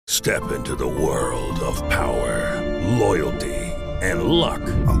Step into the world of power, loyalty, and luck.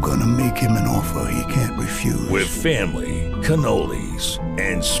 I'm gonna make him an offer he can't refuse. With family, cannolis,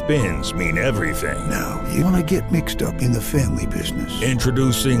 and spins mean everything. Now, you wanna get mixed up in the family business.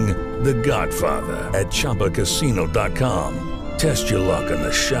 Introducing The Godfather at ChumbaCasino.com. Test your luck in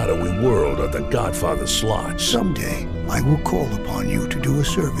the shadowy world of The Godfather slot. Someday, I will call upon you to do a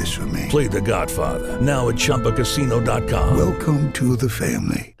service for me. Play The Godfather now at ChumbaCasino.com. Welcome to the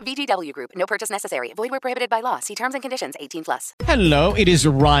family. VGW Group. No purchase necessary. Void where prohibited by law. See terms and conditions. 18+. Hello, it is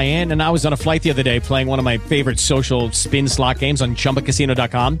Ryan, and I was on a flight the other day playing one of my favorite social spin slot games on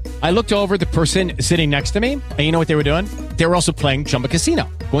ChumbaCasino.com. I looked over at the person sitting next to me, and you know what they were doing? They were also playing Chumba Casino.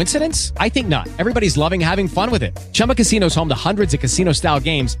 Coincidence? I think not. Everybody's loving having fun with it. Chumba Casino is home to hundreds of casino-style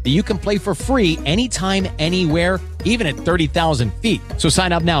games that you can play for free anytime, anywhere, even at 30,000 feet. So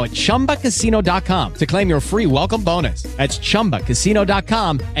sign up now at ChumbaCasino.com to claim your free welcome bonus. That's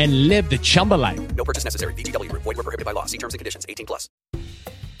ChumbaCasino.com and live the Chumba life. No purchase necessary. VGW Group. Void where prohibited by law. See terms and conditions. 18+.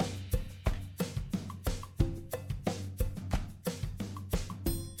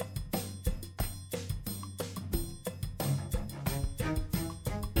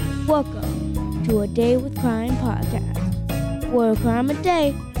 Welcome to A Day with Crime podcast, where a crime a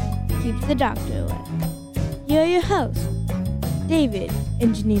day keeps the doctor away. Here are your hosts, David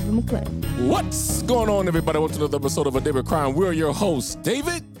and Geneva McClellan. What's going on, everybody? Welcome to another episode of A Day with Crime. We're your hosts,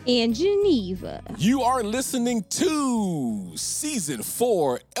 David And Geneva. You are listening to Season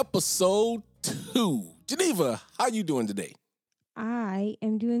 4, Episode 2. Geneva, how you doing today? I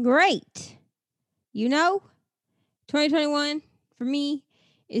am doing great. You know, 2021, for me,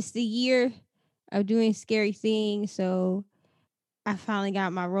 is the year of doing scary things, so I finally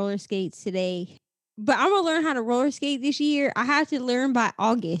got my roller skates today. But I'm going to learn how to roller skate this year. I have to learn by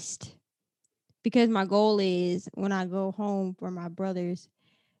August because my goal is when I go home for my brother's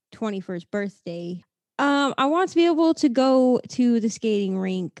 21st birthday, I want to be able to go to the skating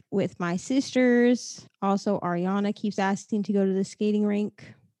rink with my sisters. Also, Ariana keeps asking to go to the skating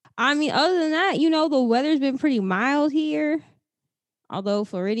rink. I mean, other than that, you know, the weather's been pretty mild here. Although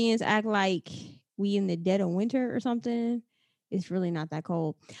Floridians act like we in the dead of winter or something, it's really not that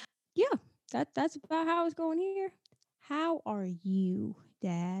cold. Yeah, that's about how it's going here. How are you,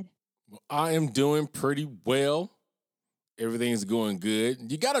 Dad? I am doing pretty well. Everything's going good.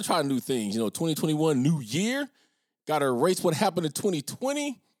 You got to try new things. You know, 2021, new year. Got to erase what happened in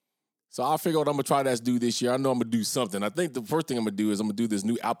 2020. So I figured I'm going to try that do this year. I know I'm going to do something. I think the first thing I'm going to do is I'm going to do this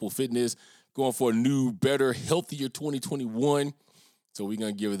new Apple Fitness, going for a new, better, healthier 2021. So we're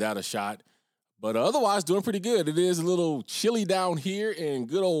going to give that a shot. But otherwise, doing pretty good. It is a little chilly down here in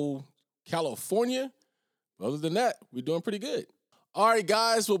good old California. Other than that, we're doing pretty good. All right,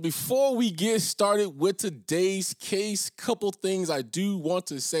 guys. Well, before we get started with today's case, couple things I do want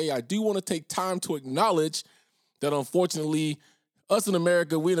to say. I do want to take time to acknowledge that, unfortunately, we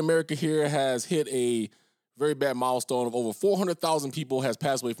in America here has hit a very bad milestone of over 400,000 people has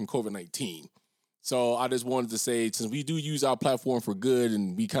passed away from COVID-19. So I just wanted to say, since we do use our platform for good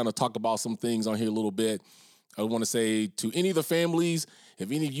and we kind of talk about some things on here a little bit, I want to say to any of the families,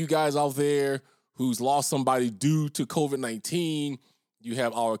 if any of you guys out there who's lost somebody due to COVID-19, you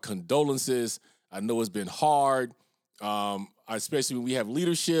have our condolences. I know it's been hard, especially when we have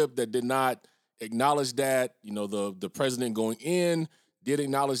leadership that did not acknowledge that. You know, the president going in did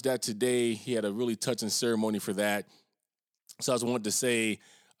acknowledge that today. He had a really touching ceremony for that. So I just wanted to say,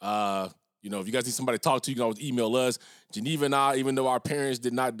 you know, if you guys need somebody to talk to, you can always email us. Geneva and I, even though our parents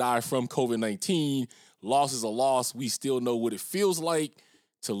did not die from COVID-19, loss is a loss. We still know what it feels like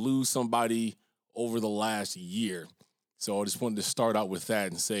to lose somebody over the last year. So I just wanted to start out with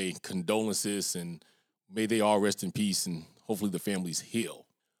that and say condolences, and may they all rest in peace, and hopefully the families heal.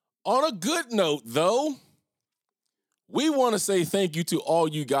 On a good note, though, we want to say thank you to all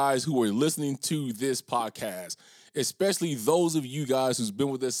you guys who are listening to this podcast, especially those of you guys who's been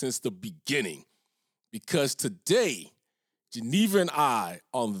with us since the beginning. Because today, Geneva and I,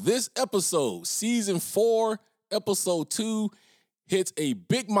 on this episode, Season 4, Episode 2, hits a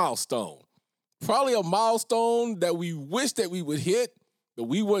big milestone. Probably a milestone that we wish that we would hit, but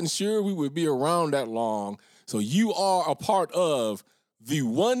we wasn't sure we would be around that long. So you are a part of the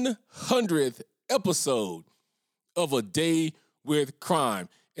 100th episode of A Day with Crime.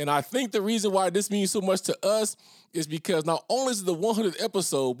 And I think the reason why this means so much to us is because not only is it the 100th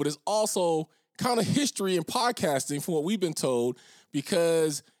episode, but it's also kind of history in podcasting from what we've been told,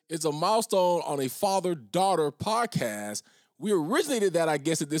 because it's a milestone on a father-daughter podcast. We originated that, I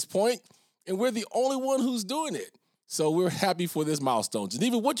guess, at this point, and we're the only one who's doing it. So we're happy for this milestone.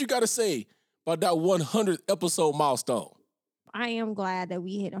 Geneva, what you got to say about that 100th episode milestone? I am glad that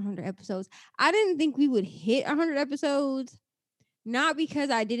we hit 100 episodes. I didn't think we would hit 100 episodes, not because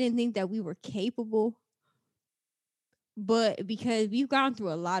I didn't think that we were capable, but because we've gone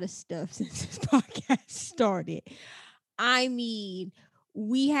through a lot of stuff since this podcast started. I mean,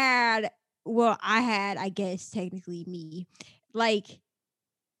 I guess technically me, like,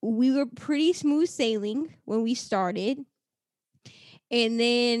 we were pretty smooth sailing when we started. And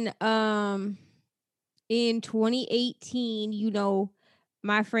then in 2018,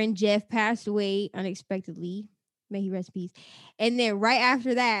 my friend Jeff passed away unexpectedly. May he rest in peace. And then right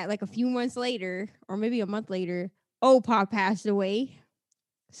after that, like a few months later, or maybe a month later, Opa passed away.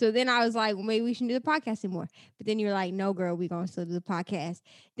 So then I was like, well, maybe we shouldn't do the podcast anymore. But then you're like, no, girl, we're going to still do the podcast.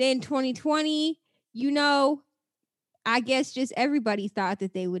 Then 2020, I guess just everybody thought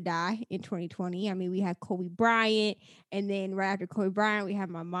that they would die in 2020. I mean, we had Kobe Bryant, and then right after Kobe Bryant, we had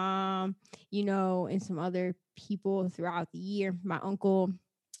my mom, and some other people throughout the year, my uncle,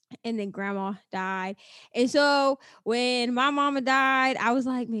 and then grandma died. And so when my mama died, I was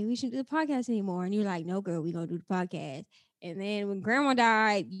like, maybe we shouldn't do the podcast anymore. And you're like, no, girl, we're going to do the podcast. And then when grandma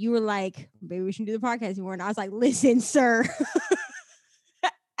died, you were like, maybe we shouldn't do the podcast anymore. And I was like, listen, sir,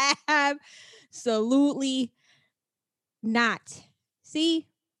 absolutely not. See,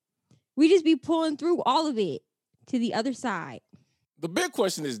 we just be pulling through all of it to the other side. The big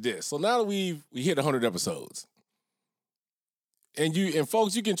question is this. So now that we hit 100 episodes, and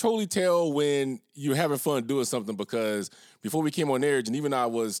folks, you can totally tell when you're having fun doing something, because before we came on air, Geneva and I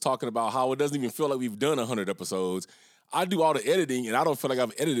was talking about how it doesn't even feel like we've done 100 episodes. I do all the editing, and I don't feel like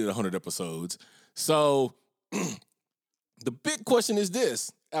I've edited 100 episodes. So the big question is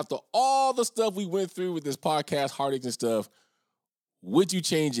this. After all the stuff we went through with this podcast, heartaches and stuff, would you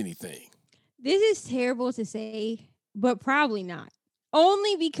change anything? This is terrible to say, but probably not.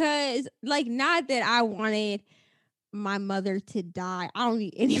 Only because, not that I wanted my mother to die. I don't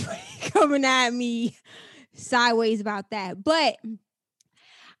need anybody coming at me sideways about that. But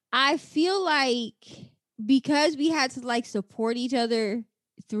I feel like because we had to support each other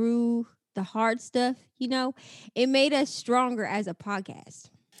through the hard stuff, it made us stronger as a podcast.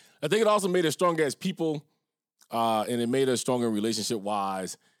 I think it also made us stronger as people, and it made us stronger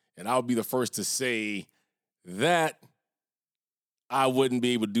relationship-wise. And I'll be the first to say that I wouldn't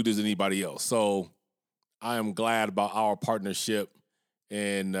be able to do this with anybody else. So I am glad about our partnership,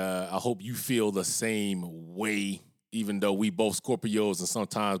 and I hope you feel the same way, even though we both Scorpios and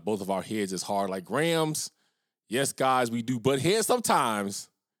sometimes both of our heads is hard like grams. Yes, guys, we do butt heads sometimes,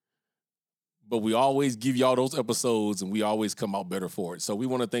 but we always give y'all those episodes, and we always come out better for it. So we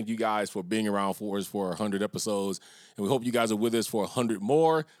want to thank you guys for being around for us for 100 episodes, and we hope you guys are with us for 100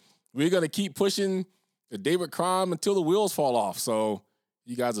 more. We're going to keep pushing the David crime until the wheels fall off. So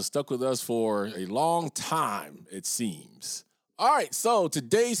you guys are stuck with us for a long time, it seems. All right, so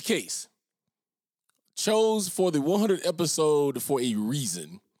today's case chose for the 100 episode for a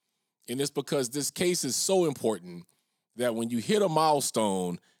reason, and it's because this case is so important that when you hit a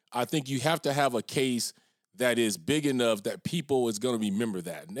milestone, I think you have to have a case that is big enough that people is going to remember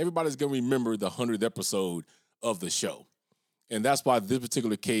that. And everybody's going to remember the 100th episode of the show. And that's why this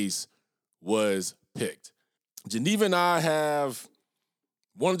particular case was picked. Geneva and I have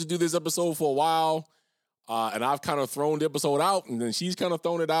wanted to do this episode for a while, and I've kind of thrown the episode out, and then she's kind of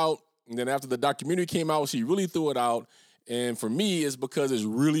thrown it out. And then after the documentary came out, she really threw it out. And for me, it's because it's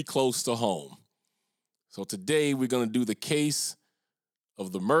really close to home. So today we're going to do the case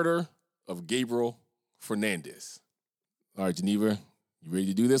of the murder of Gabriel Fernandez. All right, Geneva, you ready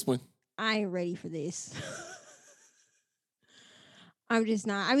to do this one? I ain't ready for this. I'm just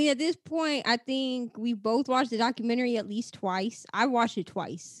not. I mean, at this point, I think we both watched the documentary at least twice. I watched it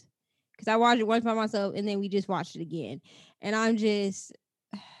twice because I watched it once by myself, and then we just watched it again. And I'm just,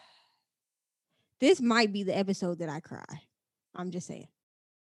 this might be the episode that I cry. I'm just saying.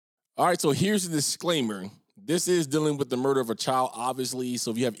 All right, so here's the disclaimer. This is dealing with the murder of a child, obviously.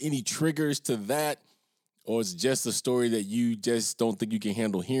 So if you have any triggers to that, or it's just a story that you just don't think you can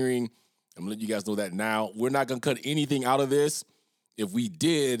handle hearing, I'm going to let you guys know that now. We're not going to cut anything out of this. If we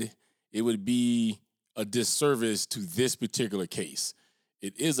did, it would be a disservice to this particular case.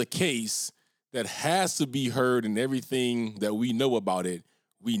 It is a case that has to be heard, and everything that we know about it,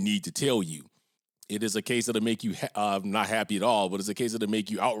 we need to tell you. It is a case that'll make you not happy at all, but it's a case that'll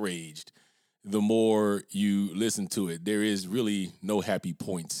make you outraged the more you listen to it. There is really no happy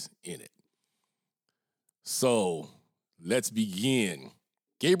points in it. So let's begin.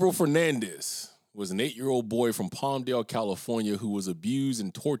 Gabriel Fernandez was an 8-year-old boy from Palmdale, California, who was abused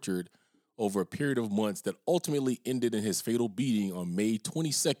and tortured over a period of months that ultimately ended in his fatal beating on May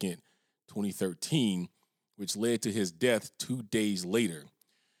 22nd, 2013, which led to his death 2 days later.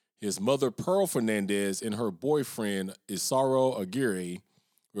 His mother, Pearl Fernandez, and her boyfriend, Isaro Aguirre,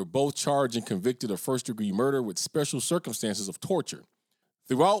 were both charged and convicted of first-degree murder with special circumstances of torture.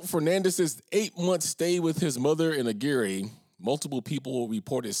 Throughout Fernandez's 8-month stay with his mother and Aguirre, multiple people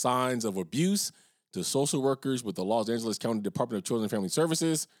reported signs of abuse to social workers with the Los Angeles County Department of Children and Family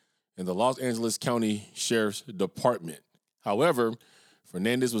Services and the Los Angeles County Sheriff's Department. However,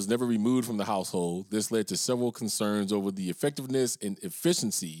 Fernandez was never removed from the household. This led to several concerns over the effectiveness and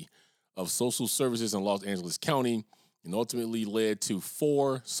efficiency of social services in Los Angeles County, and ultimately led to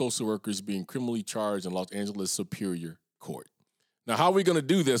 4 social workers being criminally charged in Los Angeles Superior Court. Now, how are we going to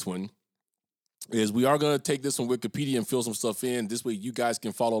do this one is we are going to take this from Wikipedia and fill some stuff in. This way you guys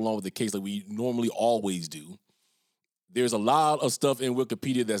can follow along with the case like we normally always do. There's a lot of stuff in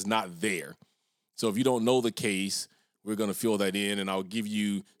Wikipedia that's not there. So if you don't know the case, we're going to fill that in, and I'll give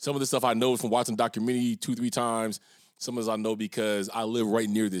you some of the stuff I know from watching the documentary 2-3 times. Some of this I know because I live right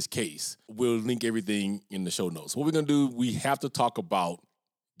near this case. We'll link everything in the show notes. What we're going to do, we have to talk about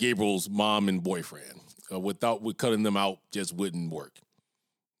Gabriel's mom and boyfriend. Without cutting them out just wouldn't work.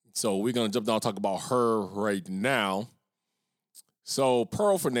 So we're going to jump down and talk about her right now. So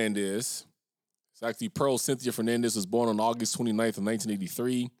Pearl Fernandez, it's actually Pearl Cynthia Fernandez, was born on August 29th of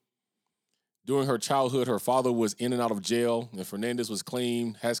 1983. During her childhood, her father was in and out of jail, and Fernandez has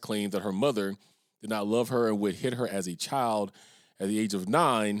claimed that her mother did not love her and would hit her as a child. At the age of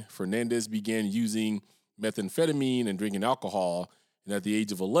 9, Fernandez began using methamphetamine and drinking alcohol, and at the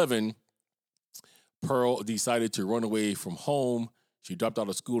age of 11, Pearl decided to run away from home. She dropped out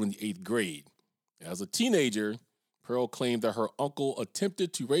of school in the 8th grade. As a teenager, Pearl claimed that her uncle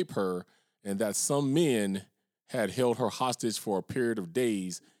attempted to rape her and that some men had held her hostage for a period of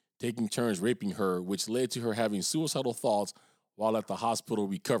days, taking turns raping her, which led to her having suicidal thoughts while at the hospital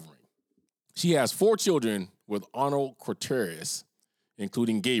recovering. She has 4 children with Arnold Quaterrius,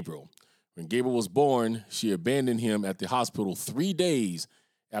 including Gabriel. When Gabriel was born, she abandoned him at the hospital 3 days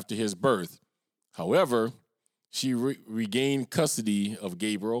after his birth. However, she regained custody of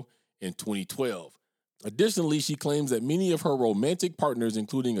Gabriel in 2012. Additionally, she claims that many of her romantic partners,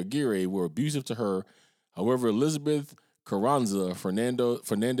 including Aguirre, were abusive to her. However, Elizabeth Carranza,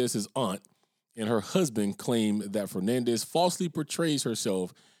 Fernandez's aunt, and her husband claim that Fernandez falsely portrays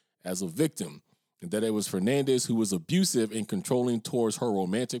herself as a victim and that it was Fernandez who was abusive and controlling towards her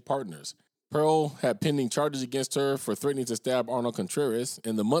romantic partners. Pearl had pending charges against her for threatening to stab Arnold Quaterrius.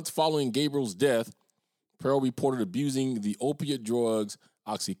 In the months following Gabriel's death, Pearl reported abusing the opiate drugs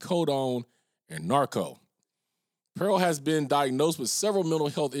oxycodone and narco. Pearl has been diagnosed with several mental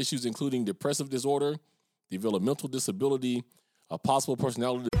health issues, including depressive disorder, developmental disability, a possible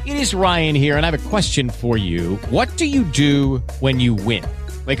personality. It is Ryan here, and I have a question for you. What do you do when you win?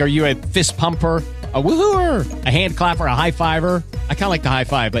 Like, are you a fist pumper, a woohooer, a hand clapper, a high fiver? I kind of like the high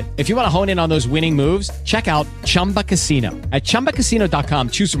five, but if you want to hone in on those winning moves, check out Chumba Casino. At ChumbaCasino.com,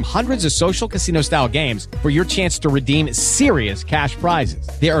 choose from hundreds of social casino-style games for your chance to redeem serious cash prizes.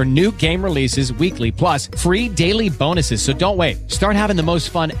 There are new game releases weekly, plus free daily bonuses, so don't wait. Start having the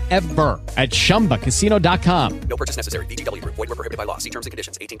most fun ever at ChumbaCasino.com. No purchase necessary. VGW Group. Void where prohibited by law. See terms and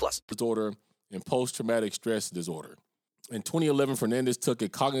conditions. 18+. Disorder and post-traumatic stress disorder. In 2011, Fernandez took a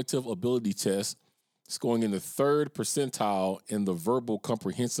cognitive ability test, scoring in the 3rd percentile in the verbal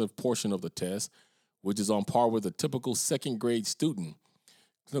comprehensive portion of the test, which is on par with a typical 2nd grade student.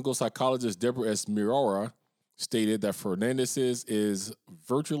 Clinical psychologist Deborah S. Mirora stated that Fernandez is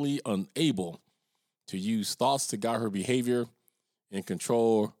virtually unable to use thoughts to guide her behavior and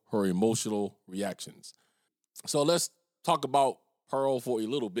control her emotional reactions. So let's talk about Pearl for a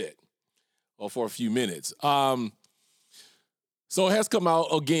little bit, or for a few minutes. So it has come out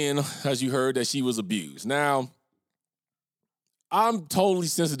again, as you heard, that she was abused. Now, I'm totally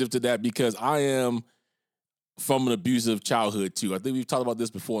sensitive to that because I am from an abusive childhood too. I think we've talked about this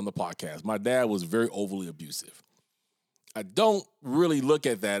before on the podcast. My dad was very overly abusive. I don't really look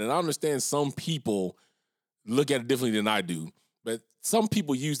at that, and I understand some people look at it differently than I do, but some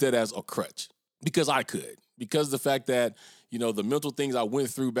people use that as a crutch because I could. Because of the fact that, you know, the mental things I went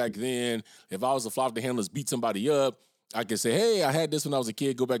through back then, if I was to fly off the handlers, beat somebody up, I can say, hey, I had this when I was a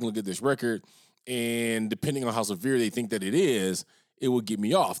kid, go back and look at this record, and depending on how severe they think that it is, it will get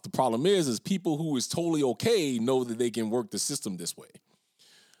me off. The problem is people who is totally okay know that they can work the system this way.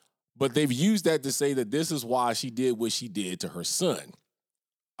 But they've used that to say that this is why she did what she did to her son.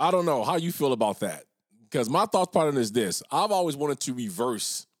 I don't know how you feel about that. Because my thought pattern is this. I've always wanted to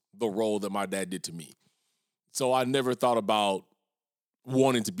reverse the role that my dad did to me. So I never thought about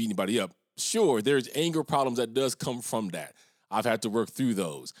wanting to beat anybody up. Sure, there's anger problems that does come from that. I've had to work through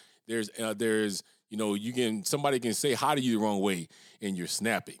those. There's somebody can say hi to you the wrong way and you're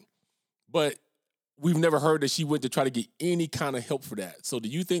snapping. But we've never heard that she went to try to get any kind of help for that. So do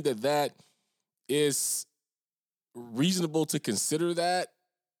you think that is reasonable to consider that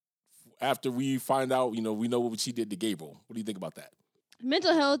after we find out, we know what she did to Gabriel? What do you think about that?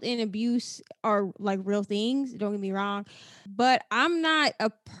 Mental health and abuse are like real things. Don't get me wrong. But I'm not a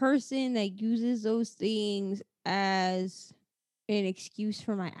person that uses those things as an excuse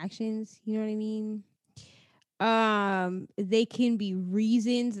for my actions. You know what I mean? They can be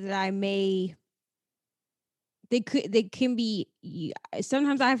reasons that they can be,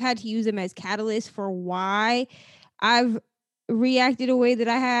 sometimes I've had to use them as catalysts for why I've reacted a way that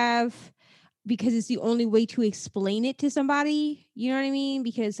I have, because it's the only way to explain it to somebody. You know what I mean?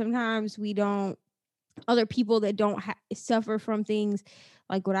 Because sometimes other people that don't suffer from things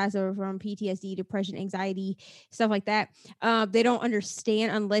like what I suffer from, PTSD, depression, anxiety, stuff like that, they don't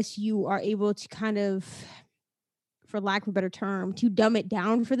understand unless you are able to kind of, for lack of a better term, to dumb it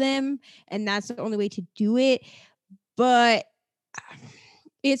down for them. And that's the only way to do it. But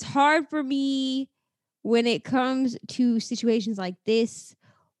it's hard for me when it comes to situations like this,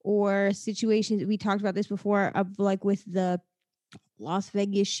 or situations, we talked about this before, of like with the Las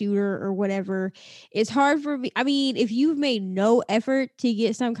Vegas shooter or whatever. It's hard for me. I mean, if you've made no effort to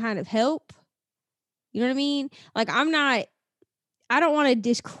get some kind of help, you know what I mean? Like, I don't want to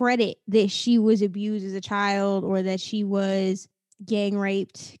discredit that she was abused as a child or that she was gang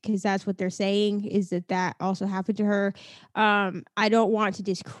raped, because that's what they're saying, is that also happened to her. I don't want to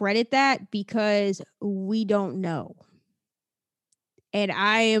discredit that because we don't know. And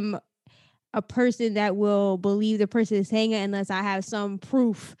I am a person that will believe the person is saying it unless I have some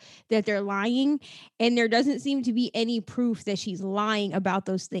proof that they're lying. And there doesn't seem to be any proof that she's lying about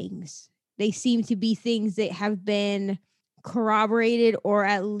those things. They seem to be things that have been corroborated, or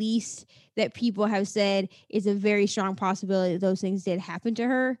at least that people have said is a very strong possibility that those things did happen to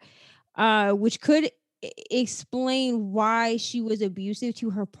her, which could explain why she was abusive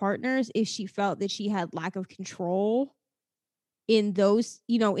to her partners if she felt that she had lack of control in those,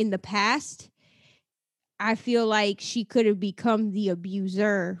 in the past. I feel like she could have become the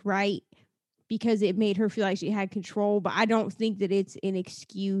abuser, right? Because it made her feel like she had control. But I don't think that it's an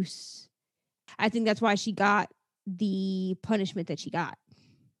excuse. I think that's why she got the punishment that she got.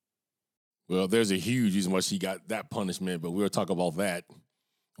 Well, there's a huge reason why she got that punishment, but we'll talk about that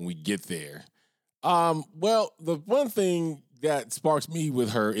when we get there. Well, the one thing that sparks me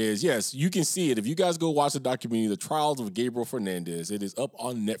with her is, yes, you can see it. If you guys go watch the documentary, The Trials of Gabriel Fernandez, it is up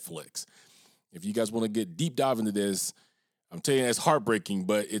on Netflix. If you guys want to get deep dive into this, I'm telling you, it's heartbreaking,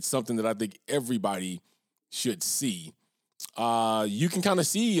 but it's something that I think everybody should see. You can kind of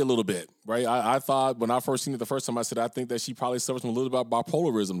see a little bit, right? I thought when I first seen it the first time, I said, I think that she probably suffers from a little bit of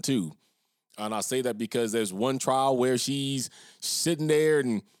bipolarism too. And I say that because there's one trial where she's sitting there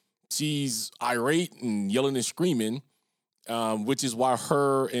and she's irate and yelling and screaming, which is why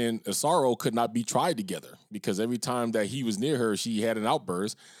her and Asaro could not be tried together, because every time that he was near her, she had an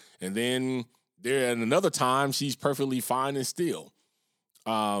outburst. And then there, and another time, she's perfectly fine and still.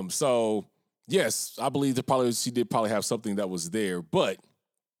 So yes, I believe that she did probably have something that was there, but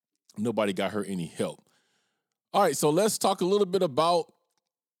nobody got her any help. All right, so let's talk a little bit about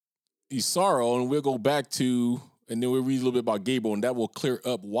Asaro, and we'll go back to, and then we'll read a little bit about Gabriel, and that will clear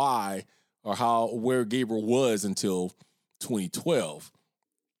up why or where Gabriel was until 2012.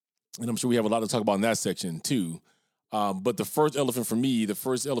 And I'm sure we have a lot to talk about in that section too. But the first elephant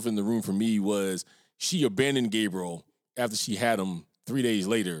in the room for me was she abandoned Gabriel after she had him 3 days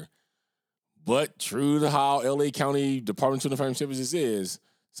later. But true to how LA County Department of Family Services is,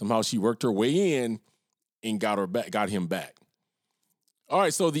 somehow she worked her way in and got him back. All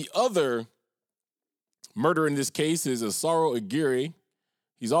right, so the other murder in this case is Asaro Aguirre.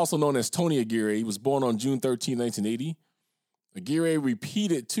 He's also known as Tony Aguirre. He was born on June 13, 1980. Aguirre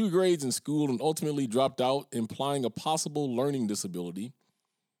repeated 2 grades in school and ultimately dropped out, implying a possible learning disability.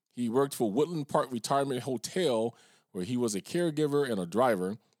 He worked for Woodland Park Retirement Hotel, where he was a caregiver and a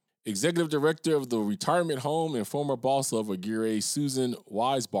driver. Executive director of the retirement home and former boss of Aguirre, Susan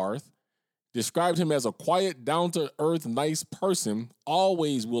Weisbarth, described him as a quiet, down-to-earth, nice person,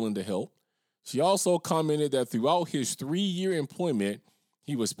 always willing to help. She also commented that throughout his 3-year employment,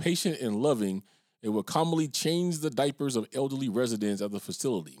 he was patient and loving and would commonly change the diapers of elderly residents at the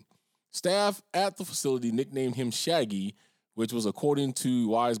facility. Staff at the facility nicknamed him Shaggy, which was, according to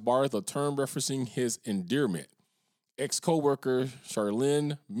Weisbarth, a term referencing his endearment. Ex-coworker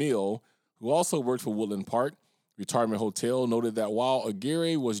Charlene Mill, who also worked for Woodland Park Retirement Hotel, noted that while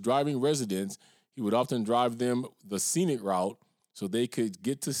Aguirre was driving residents, he would often drive them the scenic route so they could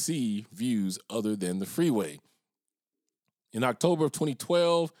get to see views other than the freeway. In October of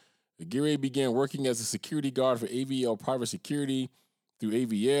 2012, Aguirre began working as a security guard for AVL Private Security. Through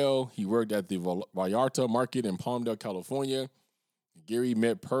AVL, he worked at the Vallarta Market in Palmdale, California. Aguirre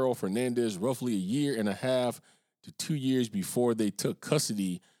met Pearl Fernandez roughly a year and a half to 2 years before they took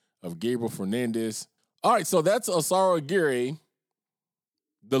custody of Gabriel Fernandez. All right, so that's Asaro Aguirre,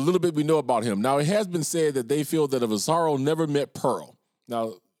 the little bit we know about him. Now, it has been said that they feel that if Asaro never met Pearl.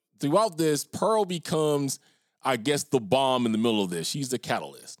 Now, throughout this, Pearl becomes, I guess, the bomb in the middle of this. She's the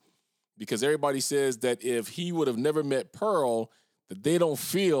catalyst. Because everybody says that if he would have never met Pearl, that they don't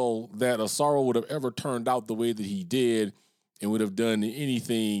feel that Asaro would have ever turned out the way that he did and would have done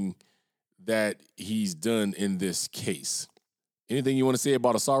anything that he's done in this case. Anything you want to say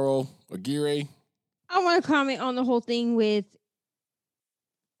about Asaro Aguirre? I want to comment on the whole thing with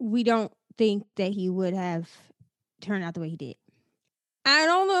we don't think that he would have turned out the way he did. I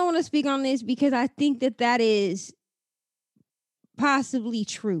don't know. I want to speak on this because I think that is possibly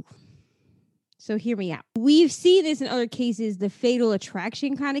true. So hear me out. We've seen this in other cases, the fatal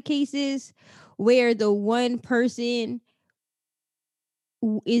attraction kind of cases, where the one person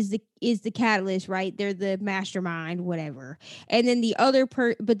is the catalyst, right? They're the mastermind, whatever. And then the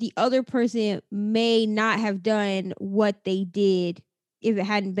other person may not have done what they did if it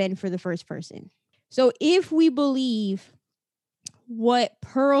hadn't been for the first person. So if we believe what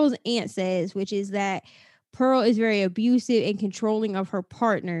Pearl's aunt says, which is that Pearl is very abusive and controlling of her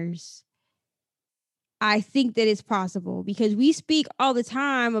partners, I think that it's possible because we speak all the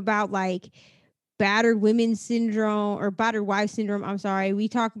time about like battered women syndrome or battered wife syndrome. I'm sorry. We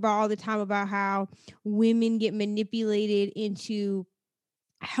talk about all the time about how women get manipulated into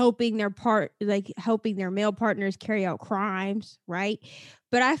helping their male partners carry out crimes, right?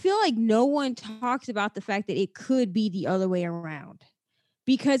 But I feel like no one talks about the fact that it could be the other way around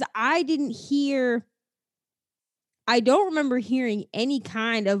because I don't remember hearing any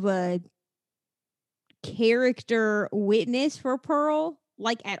kind of a character witness for Pearl,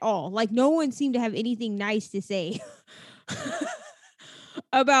 like at all. Like no one seemed to have anything nice to say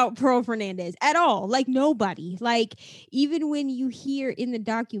about Pearl Fernandez at all. Like nobody. Like even when you hear in the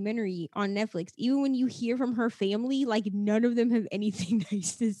documentary on Netflix, even when you hear from her family, like none of them have anything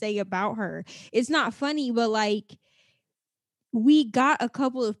nice to say about her. It's not funny, but like we got a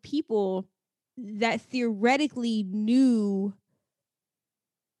couple of people that theoretically knew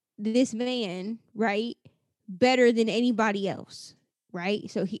this man, right, better than anybody else, right?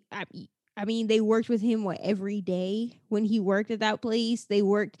 So I mean, they worked with him every day when he worked at that place.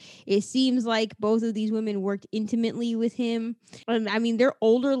 It seems like both of these women worked intimately with him. I mean, they're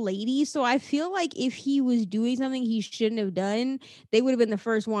older ladies, so I feel like if he was doing something he shouldn't have done, they would have been the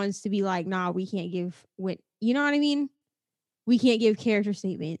first ones to be like, nah, we can't give you know what I mean? We can't give character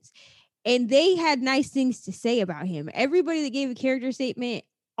statements. And they had nice things to say about him. Everybody that gave a character statement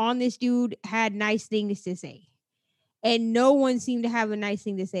on this dude had nice things to say. And no one seemed to have a nice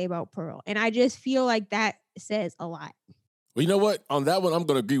thing to say about Pearl. And I just feel like that says a lot. Well, you know what? On that one, I'm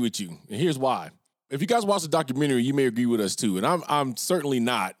going to agree with you. And here's why. If you guys watch the documentary, you may agree with us too. And I'm certainly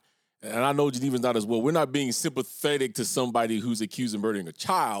not. And I know Geneva's not as well. We're not being sympathetic to somebody who's accused of murdering a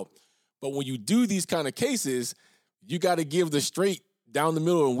child. But when you do these kind of cases, you got to give the straight down the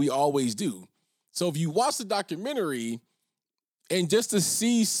middle, and we always do. So if you watch the documentary, and just to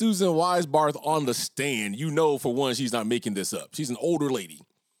see Susan Weisbarth on the stand, you know, for one, she's not making this up. She's an older lady.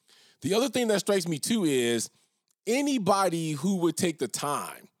 The other thing that strikes me too is anybody who would take the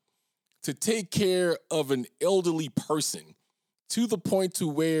time to take care of an elderly person to the point to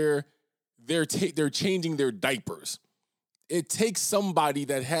where they're changing their diapers. It takes somebody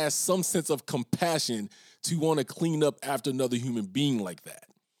that has some sense of compassion to want to clean up after another human being like that.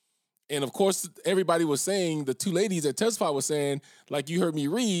 And of course, everybody was saying, the two ladies that testified was saying, like you heard me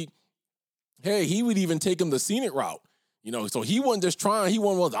read, hey, he would even take him the scenic route. You know, so he wasn't just trying,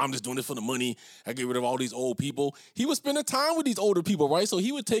 I'm just doing this for the money. I get rid of all these old people. He was spending time with these older people, right? So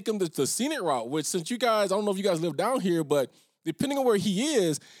he would take them the scenic route, which since you guys, I don't know if you guys live down here, but depending on where he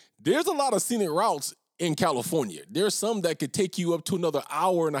is, there's a lot of scenic routes in California. There's some that could take you up to another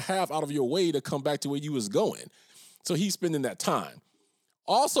hour and a half out of your way to come back to where you was going. So he's spending that time.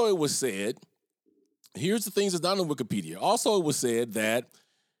 Also, it was said, here's the things that's not on Wikipedia. Also, it was said that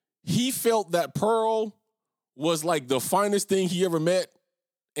he felt that Pearl was like the finest thing he ever met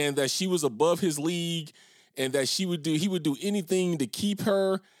and that she was above his league and that he would do anything to keep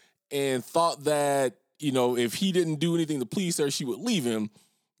her and thought that, you know, if he didn't do anything to please her, she would leave him.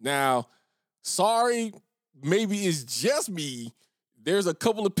 Now, sorry, maybe it's just me. There's a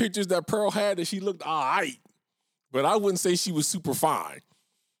couple of pictures that Pearl had that she looked all right. but I wouldn't say she was super fine.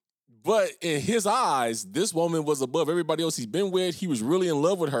 But in his eyes, this woman was above everybody else he's been with. He was really in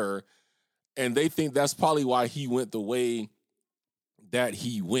love with her, and they think that's probably why he went the way that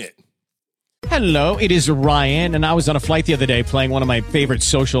he went. Hello, it is Ryan, and I was on a flight the other day playing one of my favorite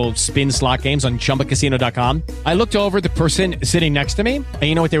social spin slot games on ChumbaCasino.com. I looked over at the person sitting next to me, and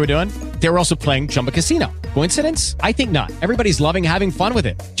you know what they were doing? They were also playing Chumba Casino. Coincidence? I think not. Everybody's loving having fun with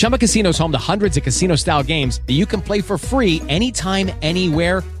it. Chumba Casino is home to hundreds of casino-style games that you can play for free anytime,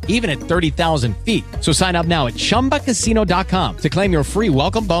 anywhere, even at 30,000 feet. So sign up now at ChumbaCasino.com to claim your free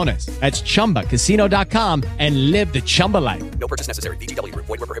welcome bonus. That's ChumbaCasino.com and live the Chumba life. No purchase necessary. VGW Group.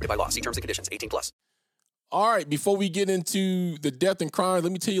 Void where prohibited by law. See terms and conditions. 18+. All right, before we get into the death and crime,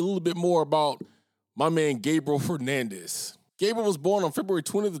 let me tell you a little bit more about my man Gabriel Fernandez. Gabriel was born on February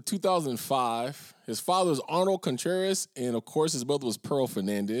 20th of 2005. His father was Arnold Contreras, and of course his mother was Pearl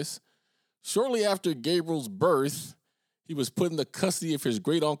Fernandez. Shortly after Gabriel's birth, he was put in the custody of his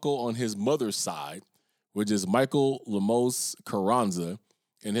great uncle on his mother's side, which is Michael Lemos Carranza,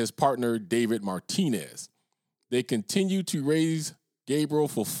 and his partner David Martinez. They continued to raise Gabriel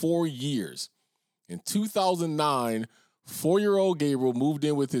for 4 years. In 2009, 4-year-old Gabriel moved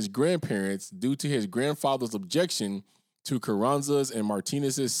in with his grandparents due to his grandfather's objection to Carranza's and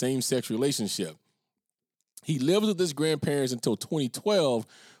Martinez's same-sex relationship. He lived with his grandparents until 2012,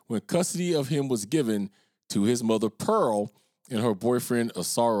 when custody of him was given to his mother, Pearl, and her boyfriend,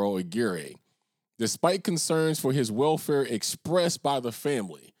 Asaro Aguirre. Despite concerns for his welfare expressed by the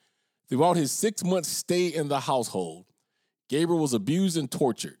family, throughout his 6-month stay in the household, Gabriel was abused and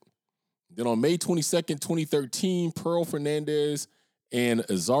tortured. Then on May 22nd, 2013, Pearl Fernandez and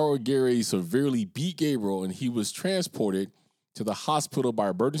Asaro Aguirre severely beat Gabriel, and he was transported to the hospital by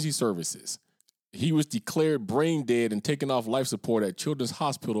emergency services. He was declared brain dead and taken off life support at Children's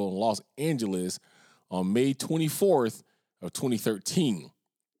Hospital in Los Angeles on May 24th of 2013.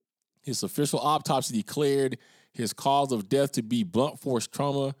 His official autopsy declared his cause of death to be blunt force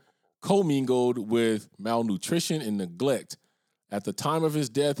trauma commingled with malnutrition and neglect. At the time of his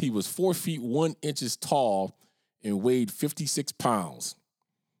death, he was 4 feet 1 inches tall and weighed 56 pounds.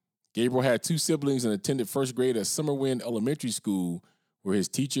 Gabriel had 2 siblings and attended first grade at Summerwind Elementary School, where his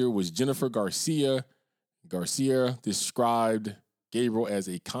teacher was Jennifer Garcia. Garcia described Gabriel as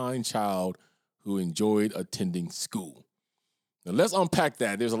a kind child who enjoyed attending school. Now let's unpack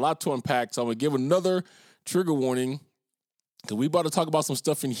that. There's a lot to unpack, so I'm going to give another trigger warning, because we about to talk about some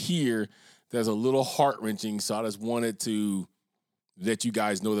stuff in here that's a little heart-wrenching, so I just wanted to let you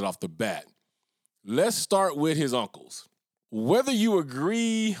guys know that off the bat. Let's start with his uncles. Whether you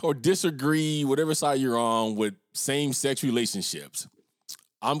agree or disagree, whatever side you're on with same-sex relationships,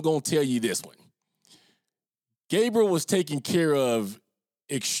 I'm going to tell you this one. Gabriel was taken care of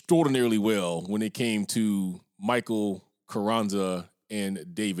extraordinarily well when it came to Michael Carranza and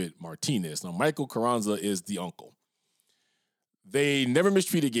David Martinez. Now, Michael Carranza is the uncle. They never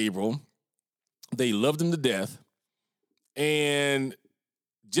mistreated Gabriel. They loved him to death. And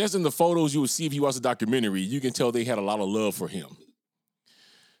just in the photos you will see if you watch the documentary, you can tell they had a lot of love for him.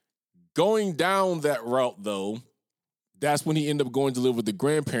 Going down that route, though, that's when he ended up going to live with the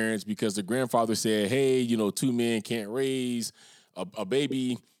grandparents, because the grandfather said, hey, 2 men can't raise a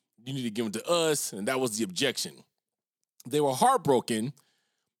baby. You need to give him to us. And that was the objection. They were heartbroken,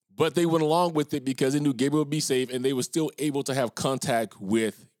 but they went along with it because they knew Gabriel would be safe, and they were still able to have contact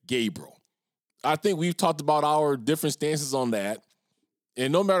with Gabriel. I think we've talked about our different stances on that.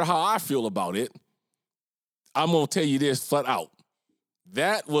 And no matter how I feel about it, I'm going to tell you this flat out.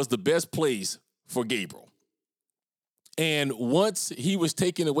 That was the best place for Gabriel. And once he was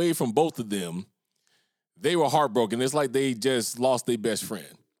taken away from both of them, they were heartbroken. It's like they just lost their best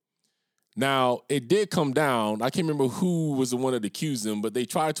friend. Now, it did come down. I can't remember who was the one that accused him, but they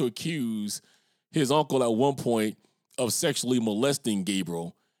tried to accuse his uncle at one point of sexually molesting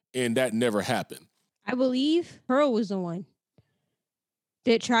Gabriel, and that never happened. I believe Pearl was the one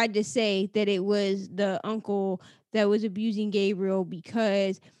that tried to say that it was the uncle that was abusing Gabriel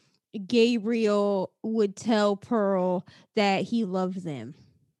because Gabriel would tell Pearl that he loved them.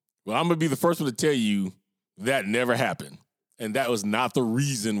 Well, I'm going to be the first one to tell you that never happened. And that was not the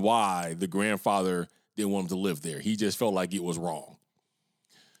reason why the grandfather didn't want him to live there. He just felt like it was wrong.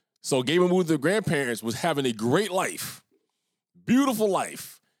 So Gabriel moved to the grandparents, was having a great life, beautiful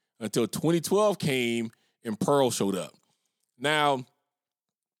life, until 2012 came and Pearl showed up. Now,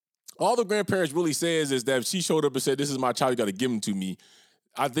 all the grandparents really says is that if she showed up and said, this is my child, you got to give him to me,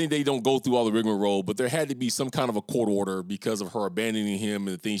 I think they don't go through all the rigmarole, but there had to be some kind of a court order because of her abandoning him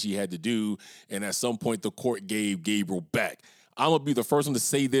and the things she had to do. And at some point, the court gave Gabriel back. I'm going to be the first one to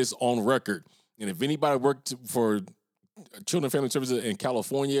say this on record. And if anybody worked for Children and Family Services in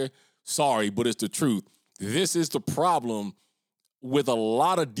California, sorry, but it's the truth. This is the problem with a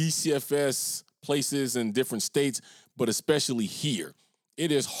lot of DCFS places in different states, but especially here.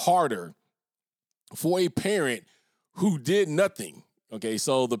 It is harder for a parent who did nothing. Okay,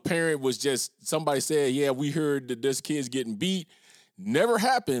 so the parent was just, somebody said, yeah, we heard that this kid's getting beat. Never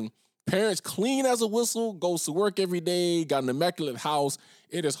happened. Parents clean as a whistle, goes to work every day, got an immaculate house.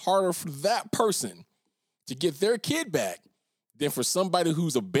 It is harder for that person to get their kid back than for somebody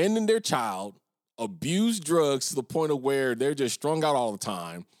who's abandoned their child, abused drugs to the point of where they're just strung out all the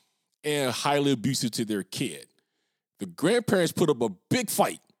time, and highly abusive to their kid. The grandparents put up a big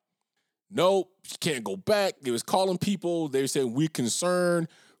fight. Nope, she can't go back. They was calling people. They said, we're concerned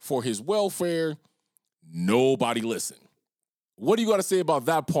for his welfare. Nobody listened. What do you got to say about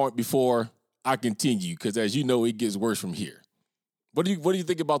that part before I continue? Because as you know, it gets worse from here. What do you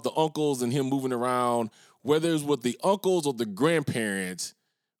think about the uncles and him moving around? Whether it's with the uncles or the grandparents,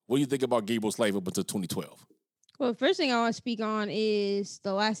 what do you think about Gabriel's life up until 2012? Well, first thing I want to speak on is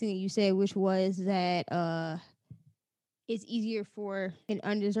the last thing that you said, which was that it's easier for an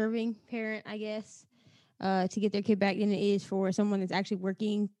undeserving parent, I guess, to get their kid back than it is for someone that's actually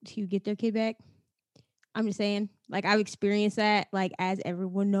working to get their kid back. I'm just saying, like, I've experienced that, like, as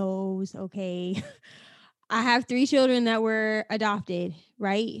everyone knows, okay. I have 3 children that were adopted,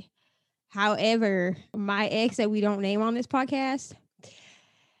 right? However, my ex that we don't name on this podcast,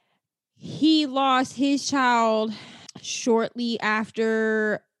 he lost his child shortly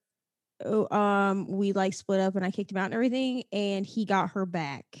after we like split up and I kicked him out and everything, and he got her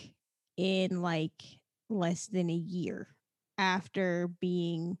back in like less than a year after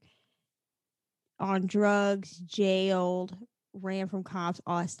being on drugs, jailed, ran from cops,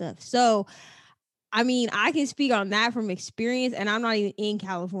 all that stuff. So, I mean, I can speak on that from experience, and I'm not even in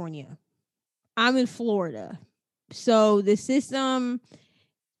California. I'm in Florida. So the system,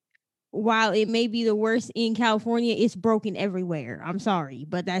 while it may be the worst in California, it's broken everywhere. I'm sorry,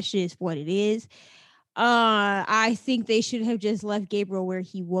 but that's just what it is. I think they should have just left Gabriel where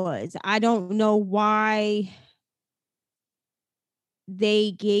he was. I don't know why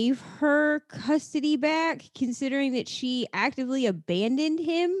they gave her custody back, considering that she actively abandoned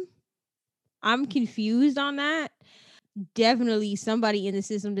him. I'm confused on that. Definitely somebody in the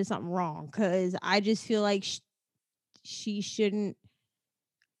system did something wrong, because I just feel like she shouldn't.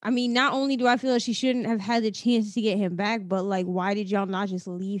 I mean, not only do I feel like she shouldn't have had the chance to get him back, but like, why did y'all not just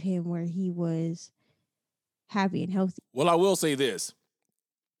leave him where he was happy and healthy? Well, I will say this.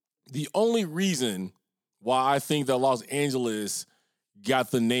 The only reason why I think that Los Angeles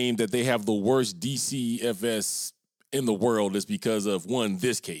got the name that they have the worst DCFS in the world is because of, one,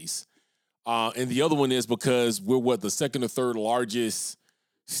 this case. And the other one is because we're the second or third largest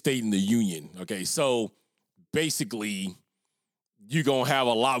state in the union. Okay, so basically, you're going to have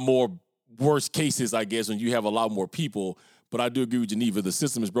a lot more worst cases, I guess, when you have a lot more people. But I do agree with Geneva. The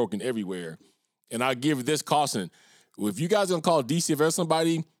system is broken everywhere. And I give this caution. If you guys are going to call DCFS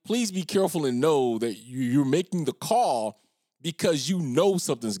somebody, please be careful and know that you're making the call because you know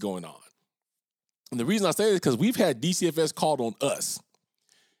something's going on. And the reason I say this is because we've had DCFS called on us.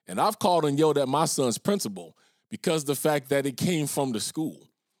 And I've called and yelled at my son's principal because of the fact that it came from the school.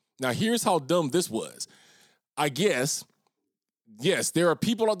 Now, here's how dumb this was. I guess, yes, there are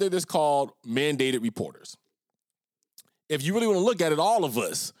people out there that's called mandated reporters. If you really want to look at it, all of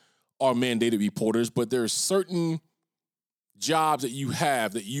us are mandated reporters, but there are certain jobs that you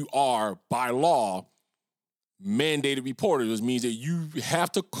have that you are, by law, mandated reporters, which means that you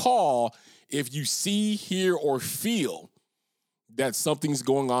have to call if you see, hear, or feel that something's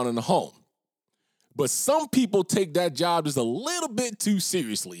going on in the home. But some people take that job just a little bit too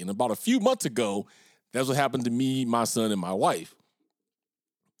seriously. And about a few months ago, that's what happened to me, my son, and my wife.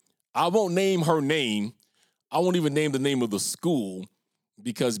 I won't name her name. I won't even name the name of the school,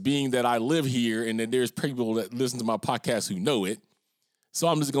 because being that I live here and that there's people that listen to my podcast who know it. So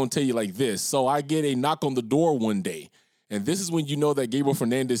I'm just going to tell you like this. So I get a knock on the door one day. And this is when you know that Gabriel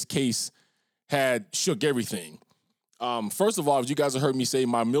Fernandez case had shook everything. First of all, as you guys have heard me say,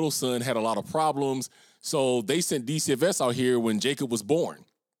 my middle son had a lot of problems. So they sent DCFS out here when Jacob was born.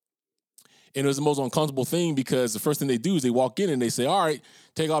 And it was the most uncomfortable thing because the first thing they do is they walk in and they say, all right,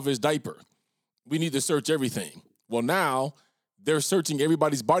 take off his diaper. We need to search everything. Well, now they're searching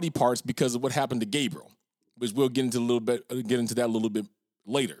everybody's body parts because of what happened to Gabriel, which we'll get into that a little bit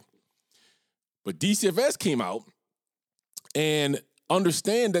later. But DCFS came out and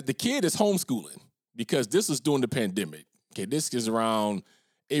understand that the kid is homeschooling because this was during the pandemic. Okay, this is around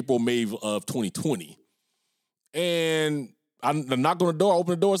April, May of 2020. And I knock on the door,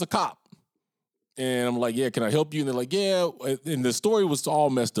 open the door, it's a cop. And I'm like, yeah, can I help you? And they're like, yeah. And the story was all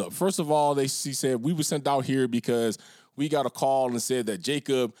messed up. First of all, she said, we were sent out here because we got a call and said that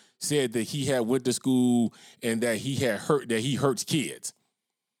Jacob said that he had went to school and that he hurts kids.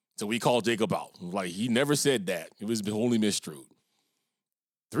 So we called Jacob out. Like, he never said that. It was only misstrued.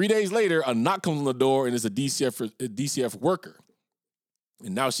 3 days later, a knock comes on the door and it's a DCF worker.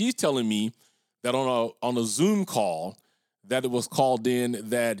 And now she's telling me that on a Zoom call that it was called in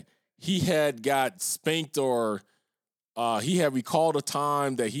that he had got spanked or he had recalled a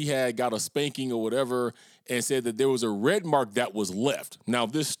time that he had got a spanking or whatever and said that there was a red mark that was left. Now,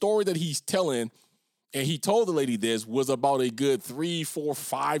 this story that he's telling, and he told the lady this, was about a good 3, 4,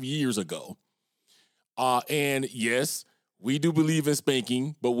 5 years ago. And yes, we do believe in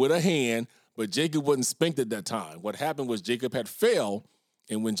spanking, but with a hand, but Jacob wasn't spanked at that time. What happened was Jacob had fell,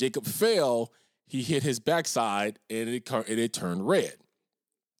 and when Jacob fell, he hit his backside, and it turned red.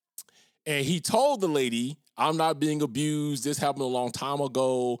 And he told the lady, I'm not being abused. This happened a long time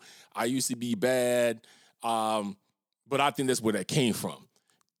ago. I used to be bad. But I think that's where that came from.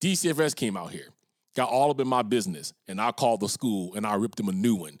 DCFS came out here, got all up in my business, and I called the school, and I ripped them a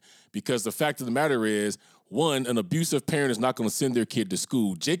new one. Because the fact of the matter is, one, an abusive parent is not going to send their kid to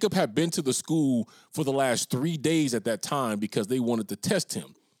school. Jacob had been to the school for the last 3 days at that time because they wanted to test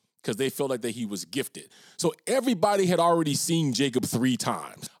him, because they felt like that he was gifted. So everybody had already seen Jacob 3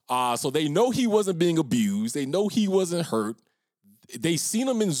 times. So they know he wasn't being abused. They know he wasn't hurt. They seen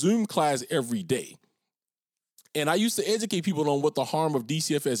him in Zoom class every day. And I used to educate people on what the harm of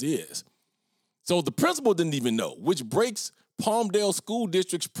DCFS is. So the principal didn't even know, which breaks Palmdale School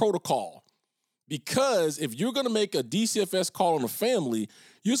District's protocol. Because if you're going to make a DCFS call on a family,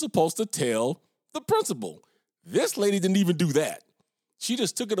 you're supposed to tell the principal. This lady didn't even do that. She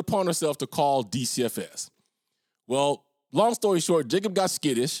just took it upon herself to call DCFS. Well, long story short, Jacob got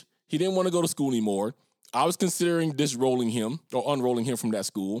skittish. He didn't want to go to school anymore. I was considering disrolling him or unrolling him from that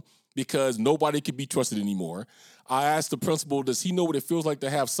school because nobody could be trusted anymore. I asked the principal, does he know what it feels like to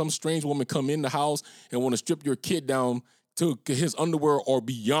have some strange woman come in the house and want to strip your kid down to his underwear or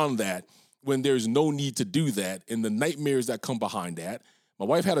beyond that when there's no need to do that and the nightmares that come behind that? My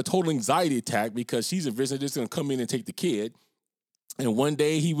wife had a total anxiety attack because she's eventually just going to come in and take the kid. And one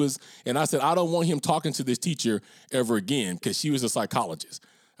day I said, I don't want him talking to this teacher ever again because she was a psychologist.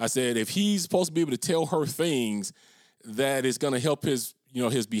 I said, if he's supposed to be able to tell her things that is going to help his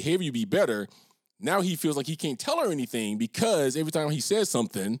behavior be better, now he feels like he can't tell her anything because every time he says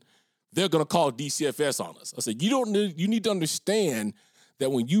something, they're going to call DCFS on us. I said, you need to understand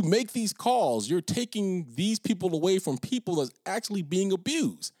that when you make these calls, you're taking these people away from people that's actually being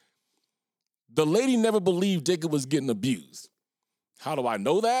abused. The lady never believed Jacob was getting abused. How do I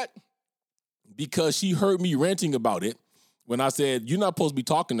know that? Because she heard me ranting about it when I said, you're not supposed to be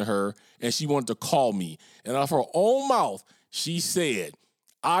talking to her, and she wanted to call me. And out of her own mouth, she said,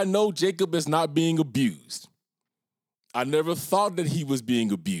 I know Jacob is not being abused. I never thought that he was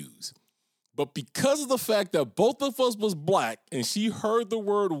being abused. But because of the fact that both of us was black and she heard the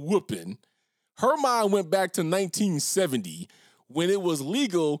word whooping, her mind went back to 1970 when it was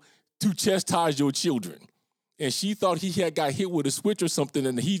legal to chastise your children. And she thought he had got hit with a switch or something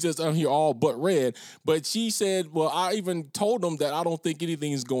and he's just on here all but red. But she said, well, I even told him that I don't think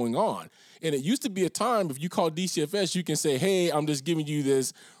anything is going on. And it used to be a time, if you call DCFS, you can say, hey, I'm just giving you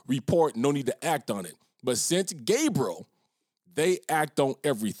this report, no need to act on it. But since Gabriel, they act on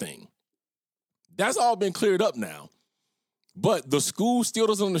everything. That's all been cleared up now. But the school still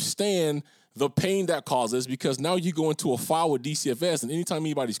doesn't understand the pain that causes because now you go into a file with DCFS and anytime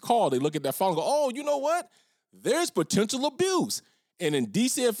anybody's called, they look at that file and go, oh, you know what? There's potential abuse. And in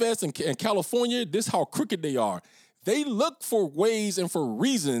DCFS and California, this is how crooked they are. They look for ways and for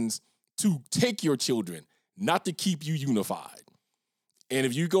reasons to take your children, not to keep you unified. And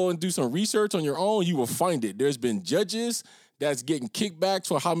if you go and do some research on your own, you will find it. There's been judges that's getting kickbacks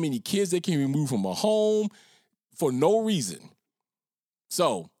for how many kids they can remove from a home for no reason.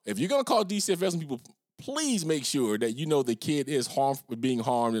 So if you're going to call DCFS people, please make sure that you know the kid is being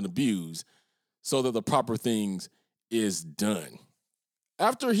harmed and abused so that the proper things is done.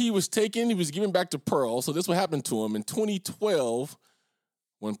 After he was taken, he was given back to Pearl. So this what happened to him in 2012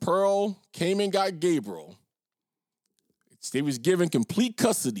 when Pearl came and got Gabriel. They was given complete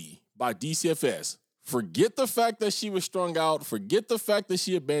custody by DCFS. Forget the fact that she was strung out. Forget the fact that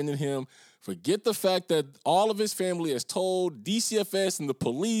she abandoned him. Forget the fact that all of his family has told DCFS and the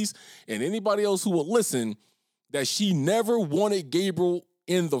police and anybody else who will listen that she never wanted Gabriel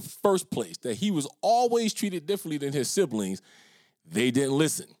in the first place, that he was always treated differently than his siblings. They didn't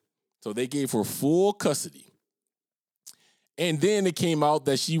listen. So they gave her full custody. And then it came out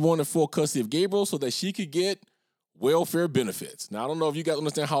that she wanted full custody of Gabriel so that she could get welfare benefits. Now, I don't know if you guys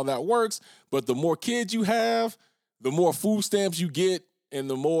understand how that works, but the more kids you have, the more food stamps you get and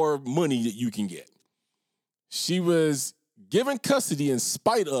the more money that you can get. She was given custody in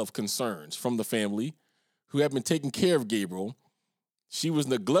spite of concerns from the family who had been taking care of Gabriel. She was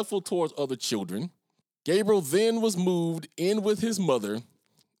neglectful towards other children. Gabriel then was moved in with his mother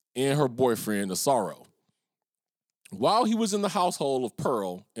and her boyfriend, Asaro. While he was in the household of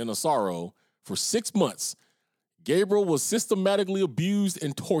Pearl and Asaro for 6 months, Gabriel was systematically abused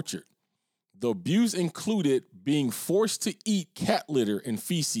and tortured. The abuse included being forced to eat cat litter and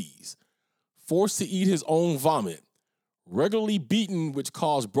feces, forced to eat his own vomit, regularly beaten, which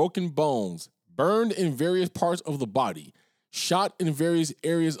caused broken bones, burned in various parts of the body, shot in various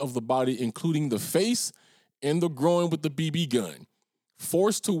areas of the body, including the face and the groin with the BB gun,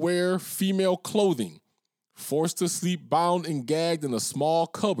 forced to wear female clothing, forced to sleep bound and gagged in a small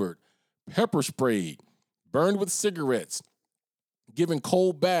cupboard, pepper sprayed, burned with cigarettes, given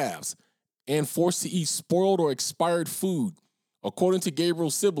cold baths, and forced to eat spoiled or expired food. According to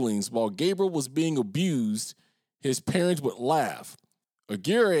Gabriel's siblings, while Gabriel was being abused, his parents would laugh.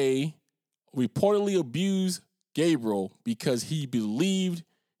 Aguirre reportedly abused Gabriel because he believed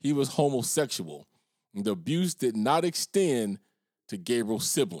he was homosexual. And the abuse did not extend to Gabriel's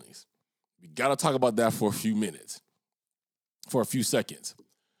siblings. We got to talk about that for a few seconds.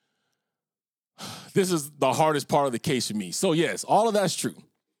 This is the hardest part of the case for me. So yes, all of that's true.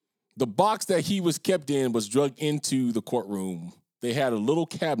 The box that he was kept in was drugged into the courtroom. They had a little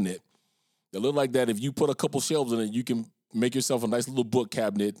cabinet that looked like that. If you put a couple shelves in it, you can make yourself a nice little book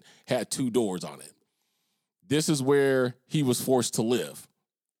cabinet, had 2 doors on it. This is where he was forced to live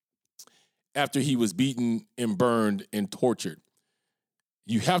after he was beaten and burned and tortured.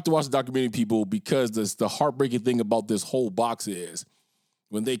 You have to watch the documentary, people, because the heartbreaking thing about this whole box is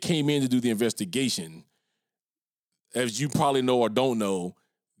when they came in to do the investigation, as you probably know or don't know,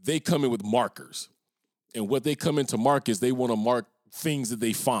 they come in with markers. And what they come in to mark is they want to mark things that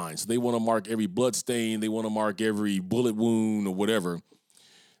they find. So they want to mark every blood stain. They want to mark every bullet wound or whatever.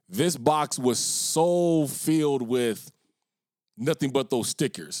 This box was so filled with nothing but those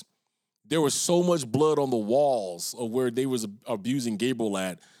stickers. There was so much blood on the walls of where they was abusing Gabriel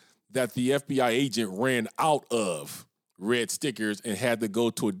at that the FBI agent ran out of red stickers and had to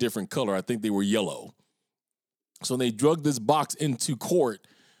go to a different color. I think they were yellow. So they drugged this box into court.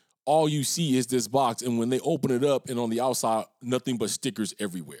 All you see is this box, and when they open it up and on the outside, nothing but stickers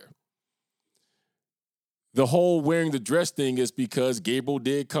everywhere. The whole wearing the dress thing is because Gabriel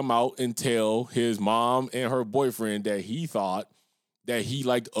did come out and tell his mom and her boyfriend that he thought that he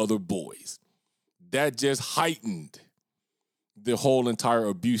liked other boys. That just heightened the whole entire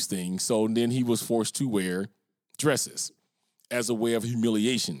abuse thing. So then he was forced to wear dresses as a way of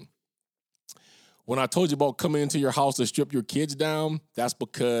humiliation. When I told you about coming into your house to strip your kids down, that's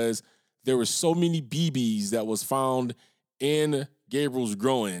because there were so many BBs that was found in Gabriel's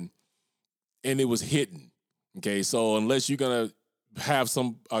groin and it was hidden. Okay, so unless you're going to have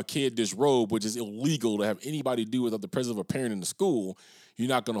a kid disrobe, which is illegal to have anybody do without the presence of a parent in the school, you're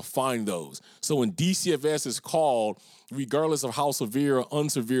not going to find those. So when DCFS is called, regardless of how severe or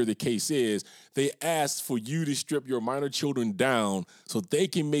unsevere the case is, they ask for you to strip your minor children down so they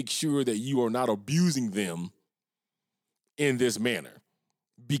can make sure that you are not abusing them in this manner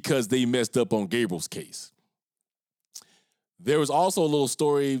because they messed up on Gabriel's case. There was also a little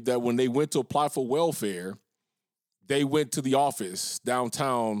story that when they went to apply for welfare, they went to the office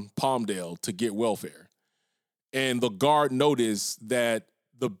downtown Palmdale to get welfare. And the guard noticed that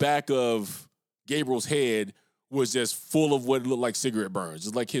the back of Gabriel's head was just full of what looked like cigarette burns.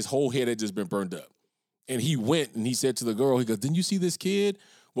 It's like his whole head had just been burned up. And he went and he said to the girl, he goes, "Didn't you see this kid?"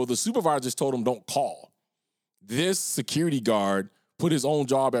 Well, the supervisor just told him, "Don't call." This security guard put his own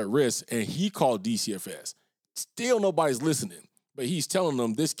job at risk and he called DCFS. Still nobody's listening. But he's telling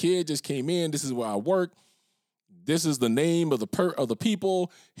them, this kid just came in. This is where I work. This is the name of the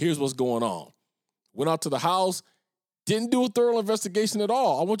people. Here's what's going on. Went out to the house. Didn't do a thorough investigation at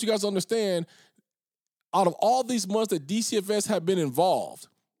all. I want you guys to understand, out of all these months that DCFS have been involved,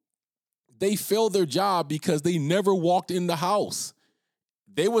 they failed their job because they never walked in the house.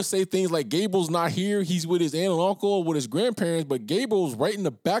 They would say things like, Gabriel's not here. He's with his aunt and uncle or with his grandparents, but Gabriel's right in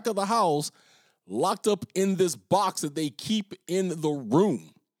the back of the house, locked up in this box that they keep in the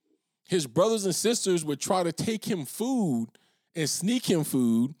room. His brothers and sisters would try to take him food and sneak him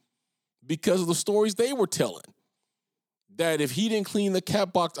food because of the stories they were telling. That if he didn't clean the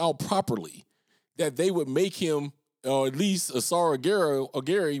cat box out properly, that they would make him, or at least Asara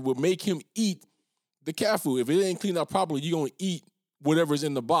Aguirre would make him eat the cat food. If it ain't cleaned up properly, you're going to eat whatever's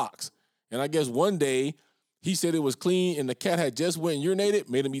in the box. And I guess one day he said it was clean and the cat had just went and urinated,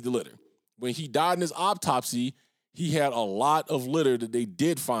 made him eat the litter. When he died in his autopsy, he had a lot of litter that they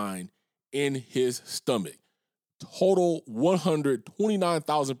did find in his stomach. Total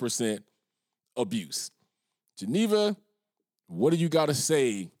 129,000% abuse. Geneva, what do you got to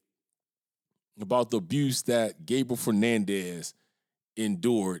say about the abuse that Gabriel Fernandez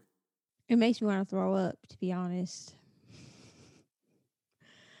endured? It makes me want to throw up, to be honest.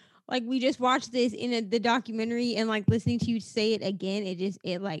 Like, we just watched this in the documentary, and like listening to you say it again,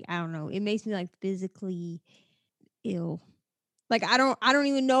 it like, I don't know, it makes me like physically ill. Like, I don't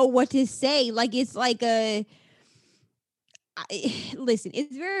even know what to say. Like, it's like listen,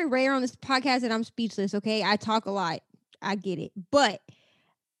 it's very rare on this podcast that I'm speechless. Okay, I talk a lot, I get it, but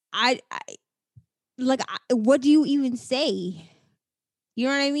what do you even say? You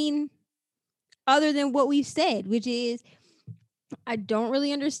know what I mean? Other than what we've said, which is, I don't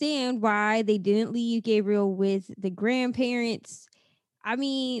really understand why they didn't leave Gabriel with the grandparents. I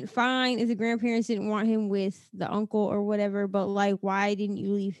mean, fine if the grandparents didn't want him with the uncle or whatever, but like, why didn't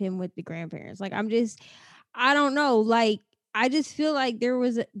you leave him with the grandparents? Like, I don't know. Like, I just feel like there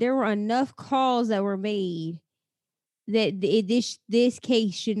were enough calls that were made that this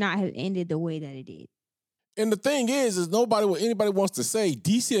case should not have ended the way that it did. And the thing is anybody wants to say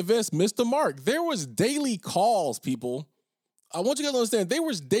DCFS missed the mark. There was daily calls, people. I want you guys to understand, there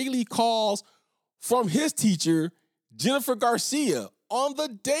was daily calls from his teacher, Jennifer Garcia, on the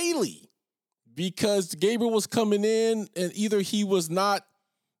daily, because Gabriel was coming in and either he was not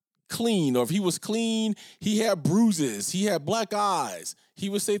clean, or if he was clean, he had bruises, he had black eyes. He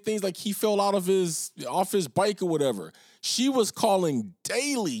would say things like he fell off his bike or whatever. She was calling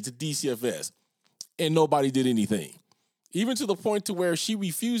daily to DCFS, and nobody did anything. Even to the point to where she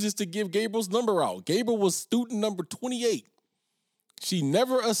refuses to give Gabriel's number out. Gabriel was student number 28. She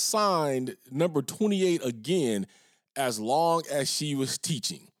never assigned number 28 again as long as she was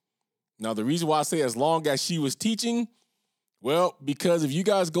teaching. Now, the reason why I say as long as she was teaching, well, because if you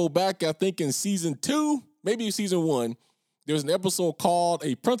guys go back, I think in season 2, maybe season 1, there's an episode called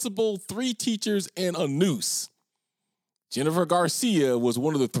A Principal, 3 Teachers, and a Noose. Jennifer Garcia was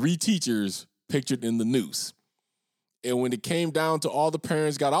one of the 3 teachers pictured in the noose. And when it came down to all the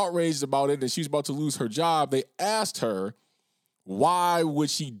parents got outraged about it and she was about to lose her job, they asked her, why would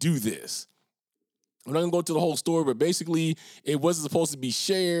she do this? I'm not going to go into the whole story, but basically it wasn't supposed to be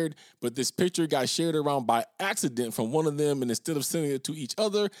shared, but this picture got shared around by accident from one of them, and instead of sending it to each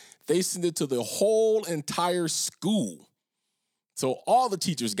other, they sent it to the whole entire school. So all the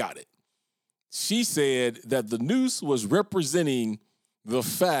teachers got it. She said that the noose was representing the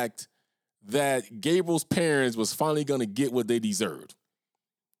fact that Gabriel's parents was finally going to get what they deserved.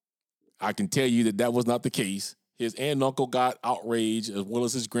 I can tell you that was not the case. His aunt and uncle got outraged, as well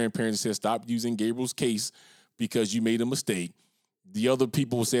as his grandparents said, stop using Gabriel's case because you made a mistake. The other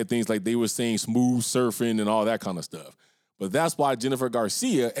people said things like they were saying smooth surfing and all that kind of stuff. But that's why Jennifer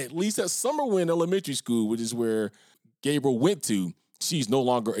Garcia, at least at Summerwind Elementary School, which is where Gabriel went to, she's no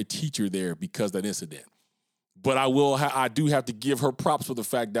longer a teacher there because of that incident. But I do have to give her props for the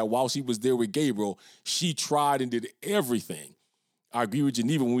fact that while she was there with Gabriel, she tried and did everything. I agree with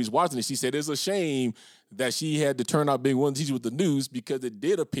Geneva when we was watching it. She said it's a shame that she had to turn out being one teacher with the news because it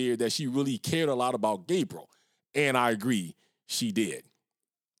did appear that she really cared a lot about Gabriel. And I agree, she did.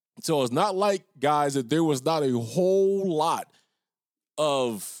 So it's not like, guys, that there was not a whole lot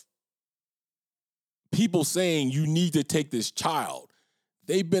of people saying you need to take this child.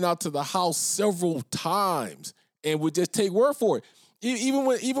 They've been out to the house several times and would just take word for it.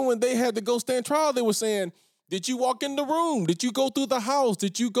 Even when they had to go stand trial, they were saying, did you walk in the room? Did you go through the house?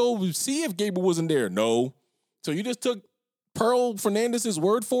 Did you go see if Gabriel wasn't there? No. So you just took Pearl Fernandez's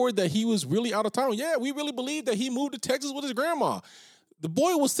word for it that he was really out of town. Yeah, we really believe that he moved to Texas with his grandma. The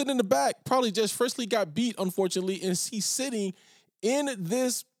boy was sitting in the back, probably just freshly got beat, unfortunately, and he's sitting in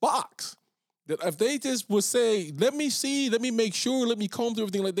this box. That if they just would say, let me see, let me make sure, let me comb through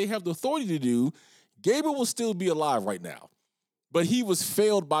everything like they have the authority to do, Gabriel will still be alive right now. But he was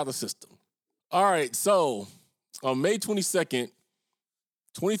failed by the system. All right, so on May 22nd,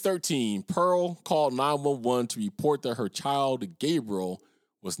 2013, Pearl called 911 to report that her child, Gabriel,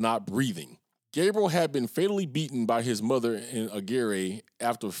 was not breathing. Gabriel had been fatally beaten by his mother in Aguirre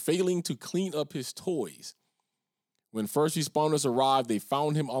after failing to clean up his toys. When first responders arrived, they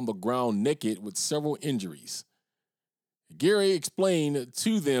found him on the ground naked with several injuries. Aguirre explained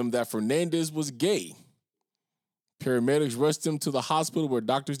to them that Fernandez was gay. Paramedics rushed him to the hospital where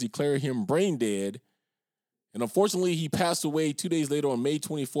doctors declared him brain dead, And unfortunately, he passed away 2 days later on May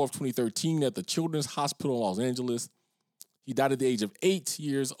 24th, 2013 at the Children's Hospital in Los Angeles. He died at the age of 8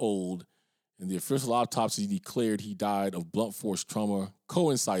 years old, and the official autopsy declared he died of blunt force trauma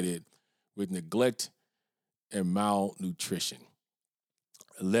coincided with neglect and malnutrition.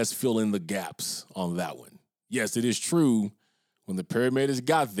 Let's fill in the gaps on that one. Yes, it is true. When the paramedics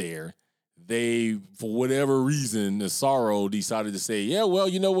got there, they, for whatever reason, the sorrow decided to say, yeah, well,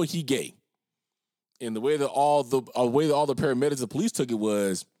 you know what, he gay. And the way that all the paramedics, the police took it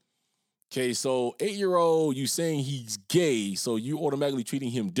was, okay, so 8-year-old, you saying he's gay, so you automatically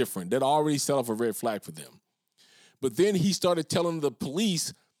treating him different. That already set off a red flag for them. But then he started telling the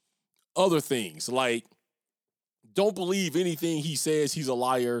police other things, like, don't believe anything he says, he's a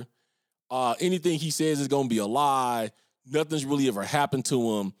liar. Anything he says is going to be a lie. Nothing's really ever happened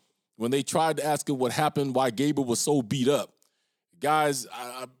to him. When they tried to ask him what happened, why Gabriel was so beat up, guys,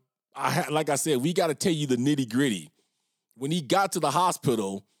 like I said, we got to tell you the nitty gritty. When he got to the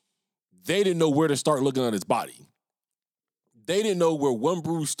hospital, they didn't know where to start looking at his body. They didn't know where one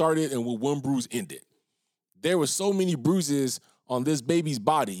bruise started and where one bruise ended. There were so many bruises on this baby's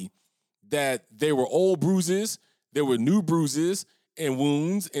body that there were old bruises, there were new bruises and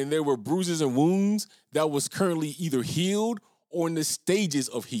wounds, and there were bruises and wounds that was currently either healed or in the stages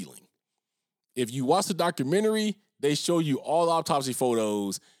of healing. If you watch the documentary, they show you all the autopsy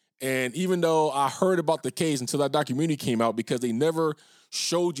photos. And even though I heard about the case until that documentary came out, because they never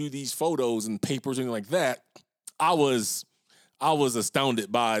showed you these photos and papers and anything like that, I was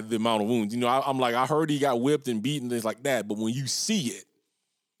astounded by the amount of wounds. You know, I'm like, I heard he got whipped and beaten, things like that. But when you see it,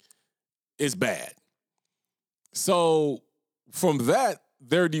 it's bad. So from that,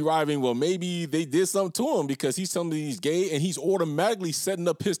 they're deriving, well, maybe they did something to him because he's telling me he's gay, and he's automatically setting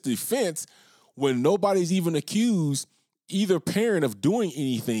up his defense when nobody's even accused either parent of doing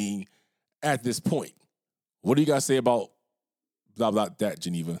anything at this point. What do you guys say about that,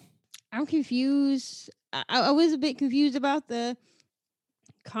 Geneva? I'm confused. I was a bit confused about the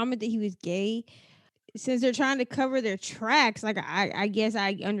comment that he was gay. Since they're trying to cover their tracks, like I guess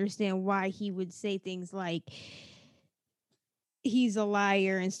I understand why he would say things like he's a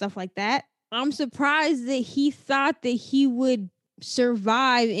liar and stuff like that. I'm surprised that he thought that he would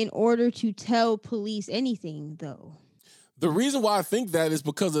survive in order to tell police anything, though. The reason why I think that is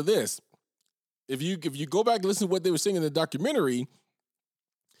because of this. If you go back and listen to what they were saying in the documentary,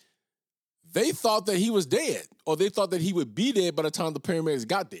 they thought that he was dead, or they thought that he would be dead by the time the paramedics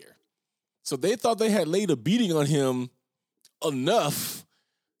got there. So they thought they had laid a beating on him enough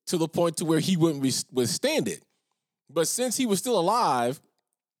to the point to where he wouldn't withstand it. But since he was still alive,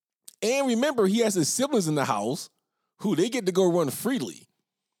 and remember, he has his siblings in the house who they get to go run freely.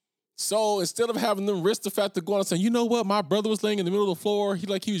 So instead of having them risk the fact of going and saying, you know what, my brother was laying in the middle of the floor, he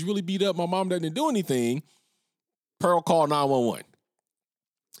was really beat up, my mom didn't do anything, Pearl called 911.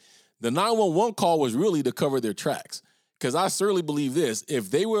 The 911 call was really to cover their tracks. Because I certainly believe this,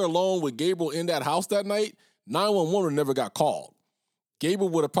 if they were alone with Gabriel in that house that night, 911 would have never got called. Gabriel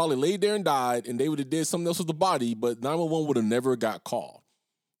would have probably laid there and died, and they would have did something else with the body, but 911 would have never got called.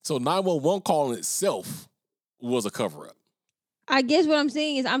 So 911 call in itself was a cover-up. I guess what I'm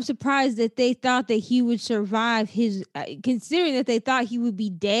saying is I'm surprised that they thought that he would survive his, considering that they thought he would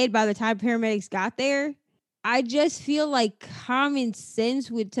be dead by the time paramedics got there. I just feel like common sense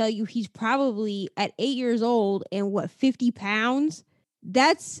would tell you he's probably at 8 years old and 50 pounds.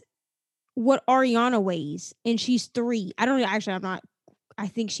 That's what Ariana weighs. And she's 3. I don't know. Actually, I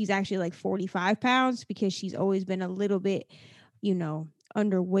think she's actually like 45 pounds because she's always been a little bit,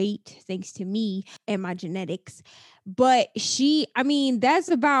 underweight thanks to me and my genetics. But that's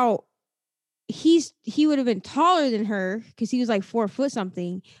about, he would have been taller than her because he was like 4 foot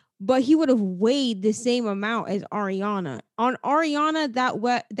something. But he would have weighed the same amount as Ariana. On Ariana,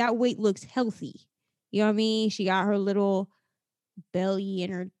 that weight looks healthy. You know what I mean? She got her little belly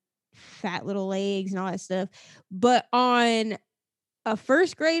and her fat little legs and all that stuff. But on a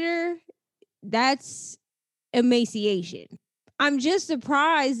first grader, that's emaciation. I'm just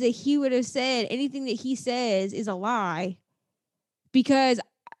surprised that he would have said anything that he says is a lie, because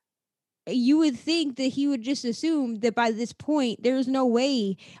you would think that he would just assume that by this point, there's no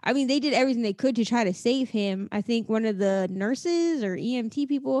way. I mean, they did everything they could to try to save him. I think one of the nurses or EMT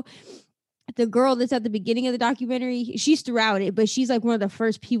people, the girl that's at the beginning of the documentary, she's throughout it, but she's like one of the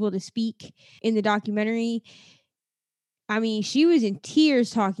first people to speak in the documentary. I mean, she was in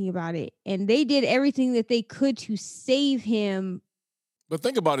tears talking about it, and they did everything that they could to save him. But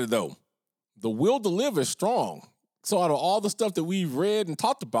think about it, though. The will to live is strong. So out of all the stuff that we've read and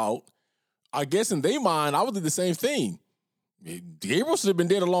talked about, I guess in their mind, I would do the same thing. Gabriel should have been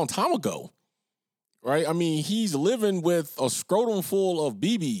dead a long time ago. right? I mean, he's living with a scrotum full of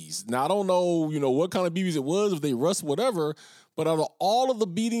BBs. Now, I don't know, what kind of BBs it was, if they rust, whatever, but out of all of the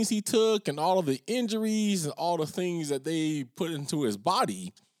beatings he took and all of the injuries and all the things that they put into his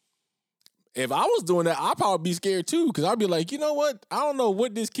body, if I was doing that, I'd probably be scared too, because I'd be like, you know what? I don't know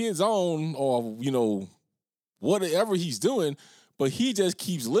what this kid's on or, whatever he's doing, but he just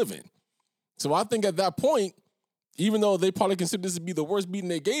keeps living. So I think at that point, even though they probably consider this to be the worst beating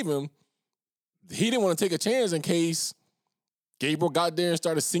they gave him, he didn't want to take a chance in case Gabriel got there and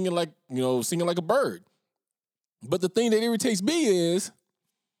started singing like a bird. But the thing that irritates me is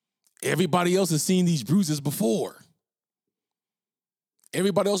everybody else has seen these bruises before.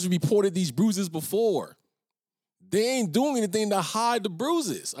 Everybody else has reported these bruises before. They ain't doing anything to hide the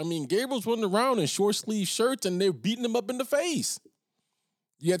bruises. I mean, Gabriel's running around in short sleeve shirts and they're beating him up in the face.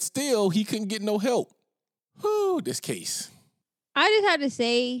 Yet still, he couldn't get no help. Whew, this case. I just had to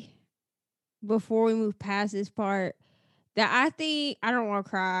say, before we move past this part, that I think, I don't want to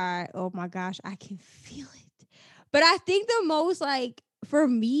cry. Oh my gosh, I can feel it. But I think the most, for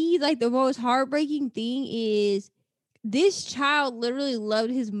me, the most heartbreaking thing is this child literally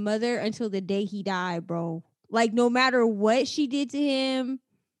loved his mother until the day he died, bro. No matter what she did to him,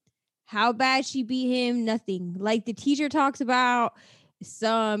 how bad she beat him, nothing. The teacher talks about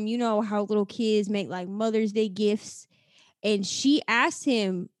some, how little kids make Mother's Day gifts. And she asked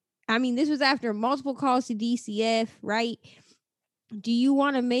him, I mean, this was after multiple calls to DCF, right? Do you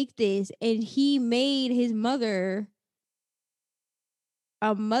want to make this? And he made his mother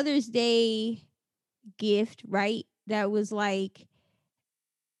a Mother's Day gift, right? That was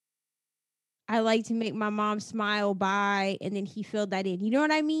I like to make my mom smile by, and then he filled that in. You know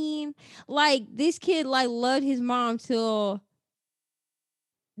what I mean? This kid loved his mom till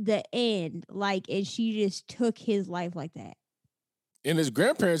the end, and she just took his life like that. And his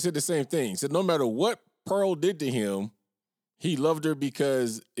grandparents said the same thing. Said no matter what Pearl did to him, he loved her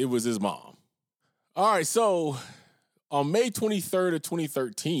because it was his mom. All right, so on May 23rd of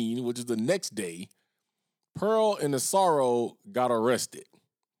 2013, which is the next day, Pearl and Asaro got arrested.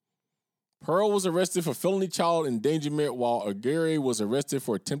 Pearl was arrested for felony child endangerment while Aguirre was arrested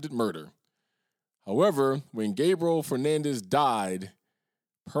for attempted murder. However, when Gabriel Fernandez died,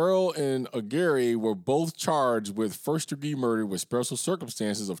 Pearl and Aguirre were both charged with first-degree murder with special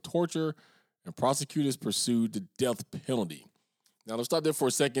circumstances of torture, and prosecutors pursued the death penalty. Now, let's stop there for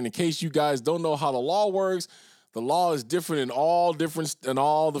a second. In case you guys don't know how the law works, the law is different in all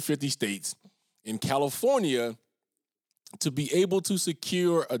the 50 states. In California, to be able to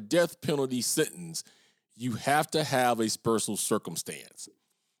secure a death penalty sentence, you have to have a special circumstance.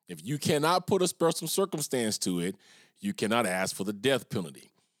 If you cannot put a special circumstance to it, you cannot ask for the death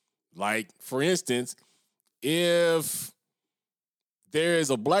penalty. For instance, if there is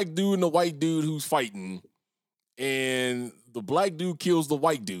a black dude and a white dude who's fighting, and the black dude kills the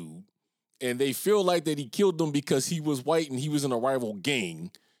white dude, and they feel like that he killed them because he was white and he was in a rival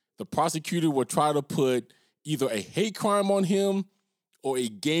gang, the prosecutor will try to put either a hate crime on him or a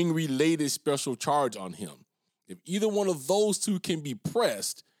gang-related special charge on him. If either one of those two can be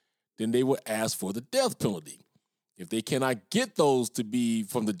pressed, then they will ask for the death penalty. If they cannot get those to be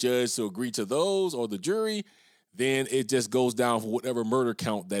from the judge to agree to those or the jury, then it just goes down for whatever murder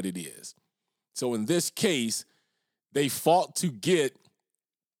count that it is. So in this case, they fought to get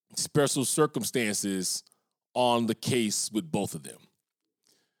special circumstances on the case with both of them.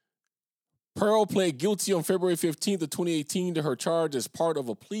 Pearl pled guilty on February 15th of 2018 to her charge as part of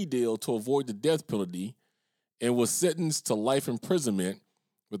a plea deal to avoid the death penalty and was sentenced to life imprisonment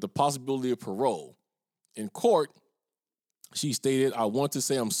with the possibility of parole. In court, she stated, "I want to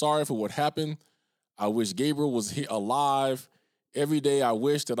say I'm sorry for what happened. I wish Gabriel was alive. Every day I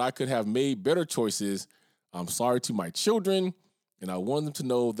wish that I could have made better choices. I'm sorry to my children, and I want them to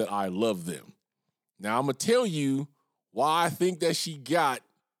know that I love them." Now, I'm going to tell you why I think that she got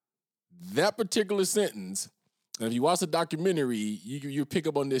that particular sentence. And if you watch the documentary, you pick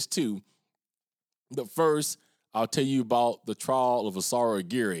up on this too. But first, I'll tell you about the trial of Asaro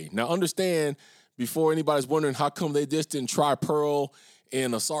Aguirre. Now, understand, before anybody's wondering how come they just didn't try Pearl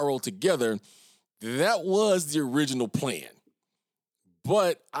and Asaro together, that was the original plan.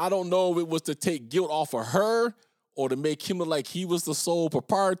 But I don't know if it was to take guilt off of her or to make him look like he was the sole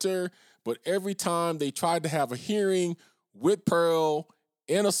proprietor. But every time they tried to have a hearing with Pearl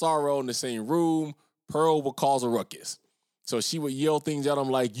and Asaro in the same room, Pearl would cause a ruckus. So she would yell things at him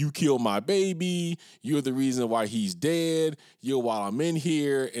like, "You killed my baby. You're the reason why he's dead. You're while I'm in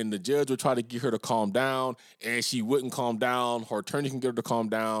here." And the judge would try to get her to calm down, and she wouldn't calm down. Her attorney can get her to calm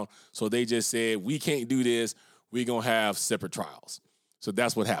down. So they just said, "We can't do this. We're going to have separate trials." So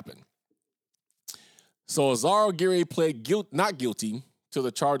that's what happened. So Azaro Aguirre pled not guilty to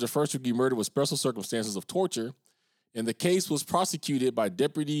the charge of first-degree murder with special circumstances of torture, and the case was prosecuted by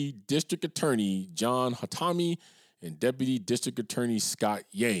Deputy District Attorney John Hatami and Deputy District Attorney Scott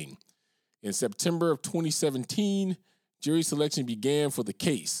Yang. In September of 2017, jury selection began for the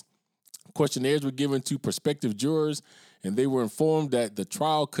case. Questionnaires were given to prospective jurors, and they were informed that the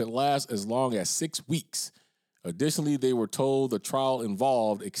trial could last as long as 6 weeks. Additionally, they were told the trial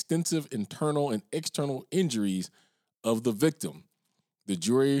involved extensive internal and external injuries of the victim. The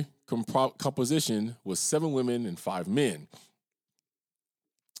jury composition was 7 women and 5 men.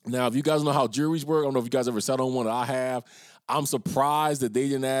 Now, if you guys know how juries work, I don't know if you guys ever sat on one that I have. I'm surprised that they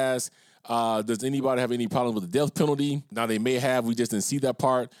didn't ask, does anybody have any problem with the death penalty? Now, they may have. We just didn't see that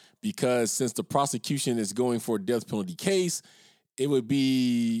part because since the prosecution is going for a death penalty case, it would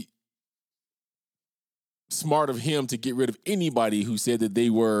be smart of him to get rid of anybody who said that they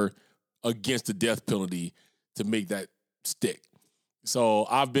were against the death penalty to make that stick. So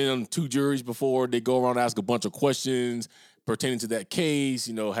I've been on 2 juries before. They go around and ask a bunch of questions pertaining to that case.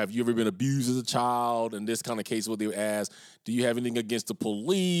 You know, have you ever been abused as a child? And this kind of case, what they would ask, do you have anything against the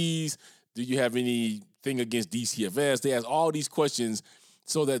police? Do you have anything against DCFS? They ask all these questions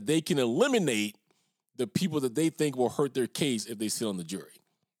so that they can eliminate the people that they think will hurt their case if they sit on the jury.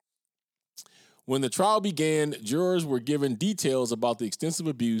 When the trial began, jurors were given details about the extensive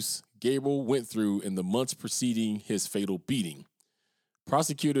abuse Gabriel went through in the months preceding his fatal beating.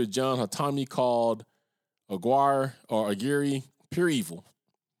 Prosecutor John Hatami called Aguirre pure evil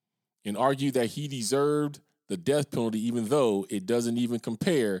and argued that he deserved the death penalty even though it doesn't even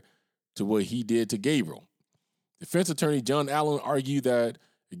compare to what he did to Gabriel. Defense attorney John Allen argued that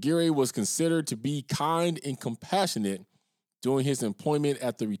Aguirre was considered to be kind and compassionate during his employment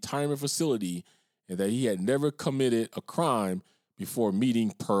at the retirement facility and that he had never committed a crime before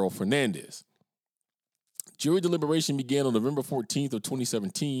meeting Pearl Fernandez. Jury deliberation began on November 14th of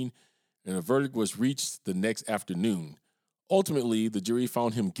 2017, and a verdict was reached the next afternoon. Ultimately, the jury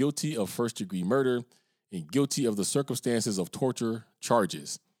found him guilty of first-degree murder and guilty of the circumstances of torture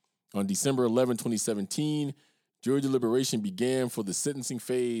charges. On December 11, 2017, jury deliberation began for the sentencing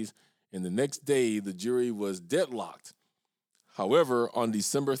phase, and the next day, the jury was deadlocked. However, on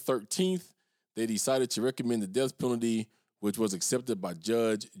December 13th, they decided to recommend the death penalty, which was accepted by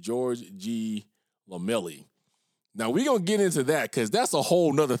Judge George G. Lamelli. Now, we're going to get into that because that's a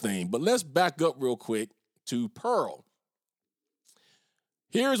whole nother thing, but let's back up real quick to Pearl.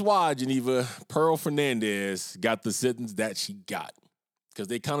 Here's why, Geneva, Pearl Fernandez got the sentence that she got, because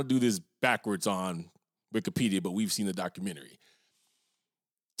they kind of do this backwards on Wikipedia, but we've seen the documentary.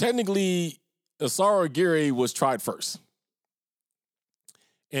 Technically, Azaro Aguirre was tried first,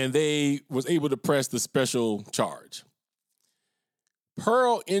 and they was able to press the special charge.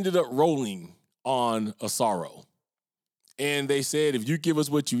 Pearl ended up rolling on Azaro, and they said, if you give us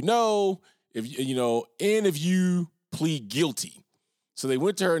what you know, if you plead guilty. So they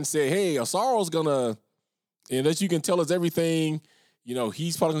went to her and said, hey, Azaro's gonna, unless you can tell us everything,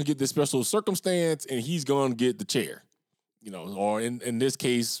 he's probably gonna get this special circumstance and he's gonna get the chair, or in this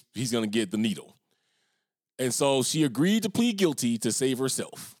case, he's gonna get the needle. And so she agreed to plead guilty to save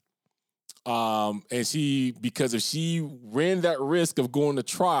herself. And because if she ran that risk of going to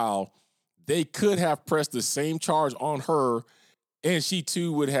trial, they could have pressed the same charge on her, and she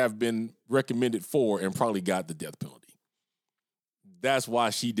too would have been recommended for and probably got the death penalty. That's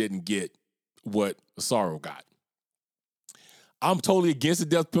why she didn't get what Azaro got. I'm totally against the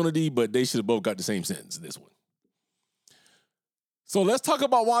death penalty, but they should have both got the same sentence in this one. So let's talk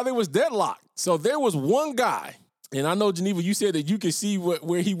about why they was deadlocked. So there was one guy, and I know, Geneva, you said that you could see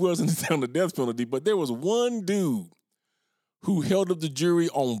where he was on the death penalty, but there was one dude who held up the jury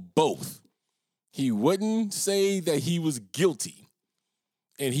on both. He wouldn't say that he was guilty,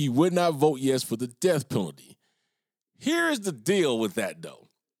 and he would not vote yes for the death penalty. Here's the deal with that, though.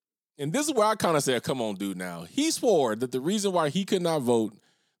 And this is where I kind of said, come on, dude, now. He swore that the reason why he could not vote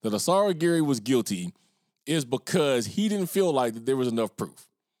that Azaro Aguirre was guilty is because he didn't feel like that there was enough proof.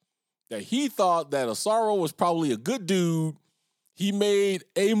 That he thought that Azaro was probably a good dude. He made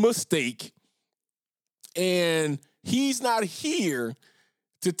a mistake, and he's not here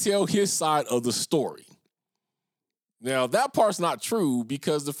to tell his side of the story. Now, that part's not true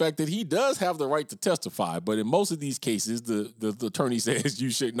because the fact that he does have the right to testify, but in most of these cases, the attorney says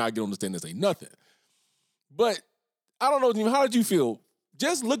you should not get on the stand and say nothing. But I don't know, how did you feel?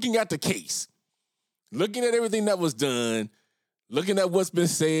 Just looking at the case, looking at everything that was done, looking at what's been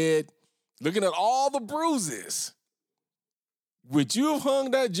said, looking at all the bruises, would you have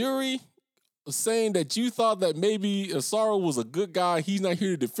hung that jury saying that you thought that maybe Asaro was a good guy. He's not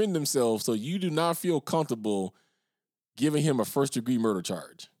here to defend himself, so you do not feel comfortable giving him a first-degree murder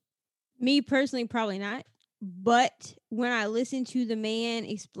charge. Me personally, probably not. But when I listened to the man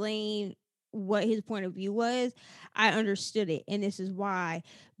explain what his point of view was, I understood it. And this is why.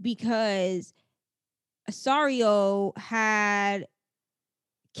 Because Asario had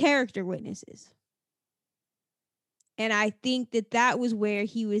character witnesses. And I think that was where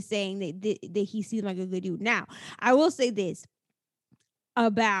he was saying that he seemed like a good dude. Now, I will say this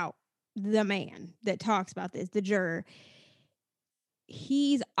about the man that talks about this, the juror.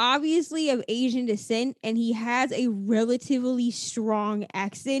 He's obviously of Asian descent and he has a relatively strong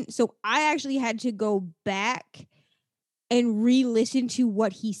accent. So I actually had to go back and re-listen to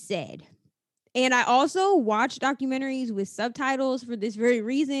what he said. And I also watch documentaries with subtitles for this very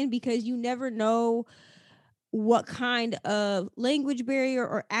reason, because you never know what kind of language barrier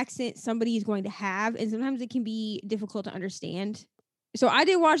or accent somebody is going to have. And sometimes it can be difficult to understand. So I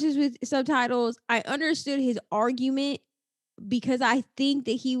did watch this with subtitles. I understood his argument because I think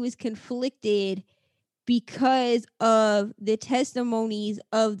that he was conflicted because of the testimonies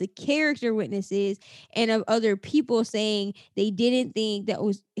of the character witnesses and of other people saying they didn't think that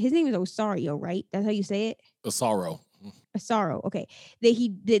was his name is Osario, right? That's how you say it? Asaro. Asaro. Okay. They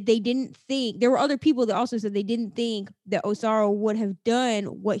didn't think, there were other people that also said they didn't think that Osaro would have done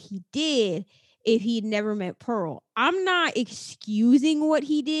what he did if he had never met Pearl. I'm not excusing what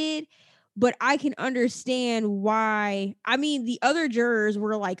he did, but I can understand why. I mean, the other jurors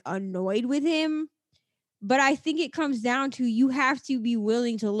were like annoyed with him, but I think it comes down to you have to be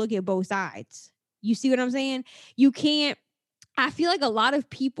willing to look at both sides. You see what I'm saying? You can't. I feel like a lot of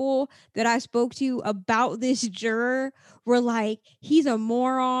people that I spoke to about this juror were like, he's a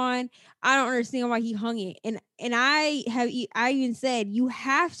moron. I don't understand why he hung it. And I even said, you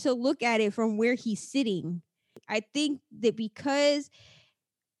have to look at it from where he's sitting. I think that because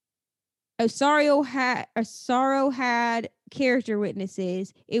Asaro had character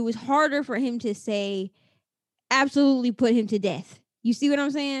witnesses, it was harder for him to say, absolutely put him to death. You see what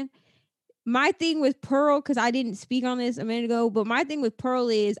I'm saying? My thing with Pearl, because I didn't speak on this a minute ago, but my thing with Pearl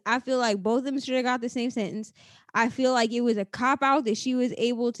is I feel like both of them should have got the same sentence. I feel like it was a cop-out that she was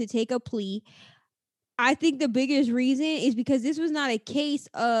able to take a plea. I think the biggest reason is because this was not a case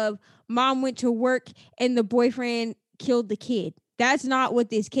of mom went to work and the boyfriend killed the kid. That's not what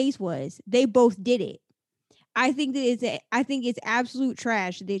this case was. They both did it. I think it's absolute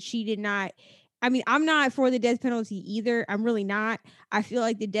trash that she did not. I mean, I'm not for the death penalty either. I'm really not. I feel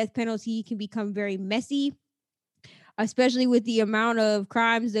like the death penalty can become very messy, especially with the amount of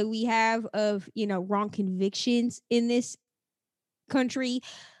crimes that we have of, wrong convictions in this country.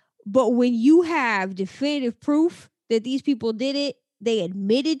 But when you have definitive proof that these people did it, they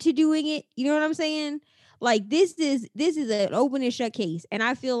admitted to doing it. You know what I'm saying? Like this is an open and shut case. And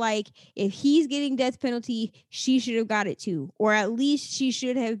I feel like if he's getting death penalty, she should have got it too. Or at least that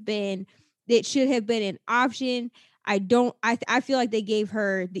should have been an option. I feel like they gave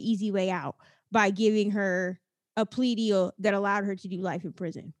her the easy way out by giving her a plea deal that allowed her to do life in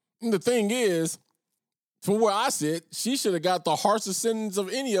prison. And the thing is, from where I sit, she should have got the harshest sentence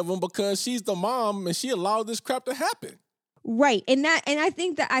of any of them because she's the mom and she allowed this crap to happen. Right. And I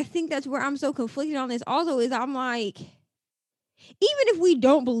think that's where I'm so conflicted on this also is I'm like, even if we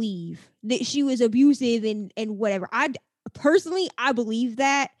don't believe that she was abusive and whatever, I believe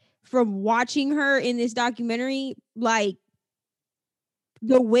that from watching her in this documentary, like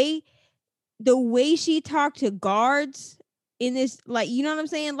the way she talked to guards in this, like, you know what I'm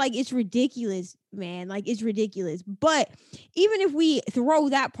saying? Like, it's ridiculous, man. Like, it's ridiculous. But even if we throw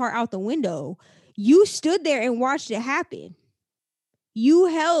that part out the window, you stood there and watched it happen. You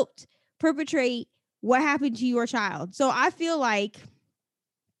helped perpetrate what happened to your child. So I feel like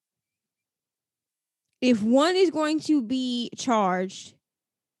if one is going to be charged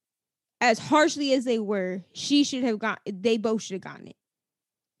as harshly as they were, they both should have gotten it.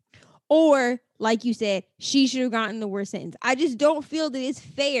 Or, like you said, she should have gotten the worst sentence. I just don't feel that it's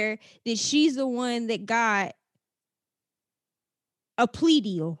fair that she's the one that got a plea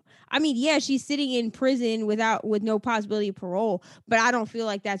deal. I mean, yeah, she's sitting in prison with no possibility of parole, but I don't feel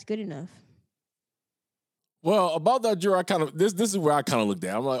like that's good enough. Well, about that juror, this is where I kind of looked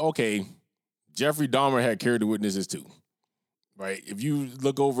at. I'm like, okay, Jeffrey Dahmer had character witnesses too, right? If you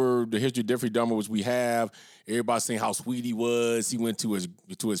look over the history of Jeffrey Dahmer, which we have, everybody's saying how sweet he was. He went to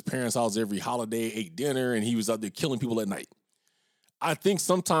his parents' house every holiday, ate dinner, and he was out there killing people at night. I think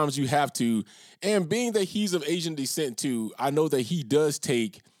sometimes you have to, and being that he's of Asian descent too, I know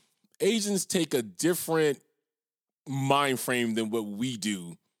that Asians take a different mind frame than what we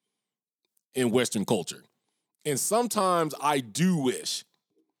do. in Western culture. And sometimes I do wish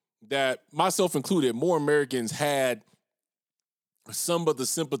that, myself included, more Americans had some of the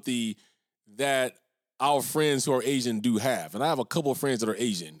sympathy that our friends who are Asian do have. And I have a couple of friends that are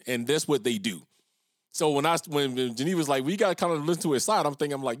Asian, and that's what they do. So when Geneva's like, we got to kind of listen to his side,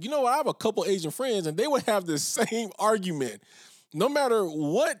 I'm like, you know what? I have a couple Asian friends, and they would have the same argument no matter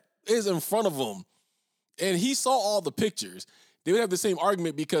what is in front of them. And he saw all the pictures. They would have the same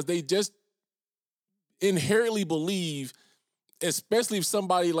argument because they just inherently believe, especially if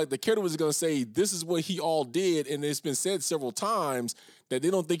somebody like the character was going to say, this is what he all did, and it's been said several times that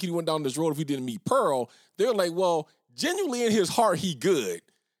they don't think he went down this road if he didn't meet Pearl. They're like, well, genuinely in his heart, he good.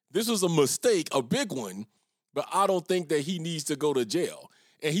 This was a mistake, a big one, but I don't think that he needs to go to jail.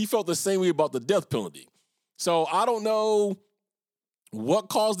 And he felt the same way about the death penalty. So I don't know what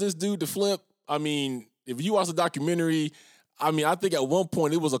caused this dude to flip. I mean, if you watch the documentary, I mean, I think at one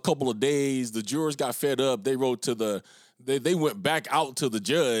point it was a couple of days. The jurors got fed up. They wrote to they went back out to the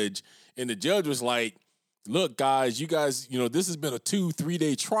judge, and the judge was like, look, guys, you guys, this has been a 2-3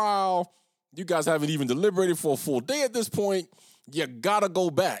 day trial. You guys haven't even deliberated for a full day at this point. You gotta go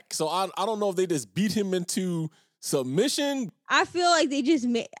back. So I don't know if they just beat him into submission. I feel like they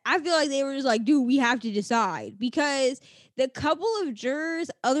were just like, dude, we have to decide, because the couple of jurors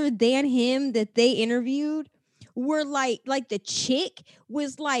other than him that they interviewed were like the chick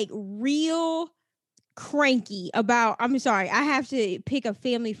was like real cranky about, I'm sorry, I have to pick a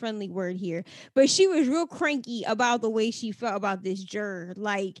family friendly word here, but she was real cranky about the way she felt about this juror.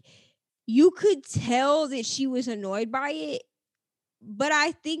 Like, you could tell that she was annoyed by it. But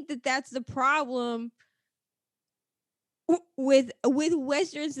I think that that's the problem with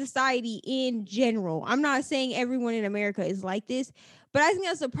Western society in general. I'm not saying everyone in America is like this, but I think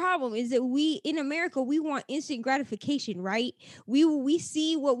that's the problem, is that we in America, we want instant gratification, right? We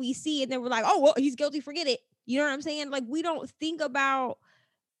see what we see, and then we're like, oh, well, he's guilty, forget it. You know what I'm saying? Like, we don't think about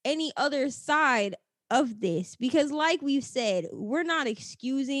any other side of this, because like we've said, we're not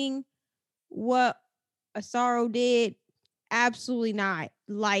excusing what Asaro did. Absolutely not.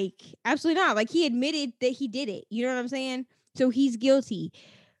 Like, absolutely not. Like, he admitted that he did it. You know what I'm saying? So he's guilty.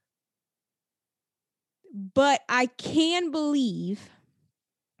 But I can believe,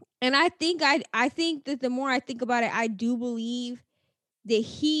 and I think that the more I think about it, I do believe that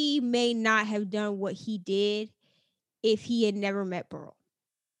he may not have done what he did if he had never met Pearl.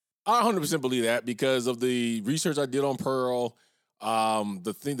 I 100% believe that because of the research I did on Pearl,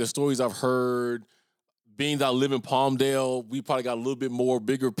 the stories I've heard. Being that I live in Palmdale, we probably got a little bit more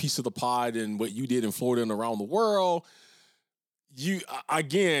bigger piece of the pie than what you did in Florida and around the world.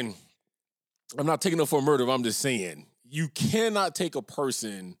 Again, I'm not taking up for murder. I'm just saying, you cannot take a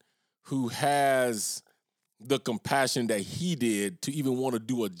person who has the compassion that he did to even want to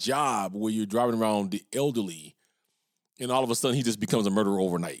do a job where you're driving around the elderly, and all of a sudden he just becomes a murderer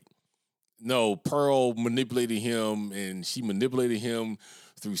overnight. No, Pearl manipulated him, and she manipulated him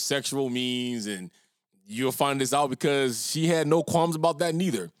through sexual means, and you'll find this out because she had no qualms about that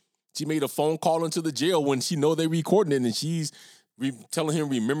neither. She made a phone call into the jail when she know they recording it, and she's telling him,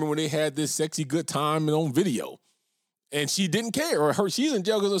 remember when they had this sexy good time on video. And she didn't care. Or she's in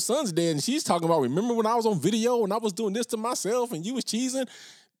jail because her son's dead, and she's talking about, remember when I was on video and I was doing this to myself and you was cheesing?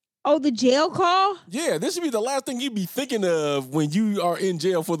 Oh, the jail call? Yeah, this should be the last thing you'd be thinking of when you are in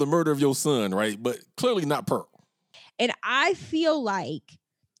jail for the murder of your son, right? But clearly not Pearl. And I feel like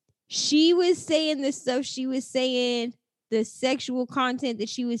she was saying the stuff she was saying, the sexual content that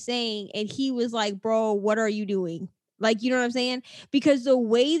she was saying, and he was like, bro, what are you doing? Like, you know what I'm saying? Because the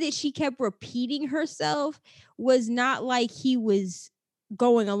way that she kept repeating herself was not like he was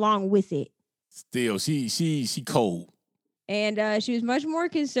going along with it. Still, she cold. And she was much more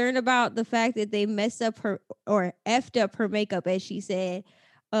concerned about the fact that they messed up her, or effed up her makeup, as she said,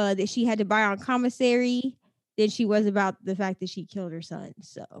 that she had to buy on commissary, than she was about the fact that she killed her son.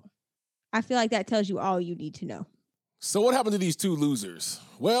 So I feel like that tells you all you need to know. So what happened to these two losers?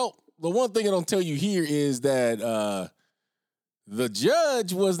 Well, the one thing I don't tell you here is that the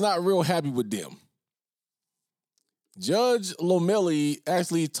judge was not real happy with them. Judge Lomelli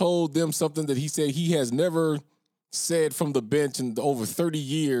actually told them something that he said he has never said from the bench in over 30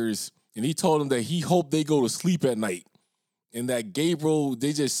 years. And he told them that he hoped they go to sleep at night. And that Gabriel,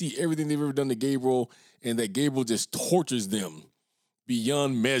 they just see everything they've ever done to Gabriel, and that Gabriel just tortures them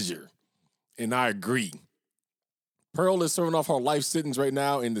beyond measure. And I agree. Pearl is serving off her life sentence right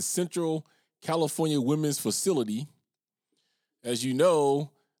now in the Central California Women's Facility. As you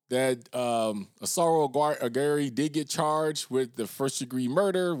know, that Asaro Agari did get charged with the first-degree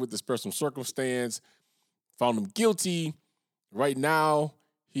murder with the special circumstance, found him guilty. Right now,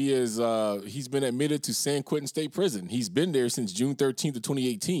 He's been admitted to San Quentin State Prison. He's been there since June 13th of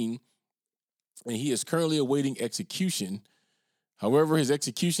 2018, and he is currently awaiting execution. However, his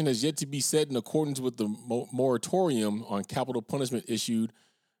execution has yet to be set in accordance with the moratorium on capital punishment issued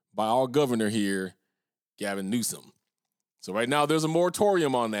by our governor here, Gavin Newsom. So right now there's a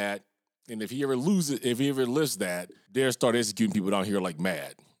moratorium on that, and if he ever lifts that, they'll start executing people down here like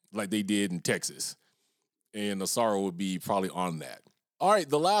mad, like they did in Texas. And Asaro would be probably on that. All right,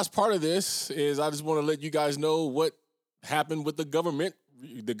 the last part of this is I just want to let you guys know what happened with the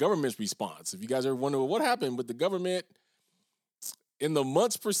government's response. If you guys ever wonder what happened with the government, in the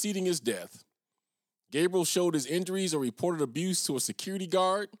months preceding his death, Gabriel showed his injuries or reported abuse to a security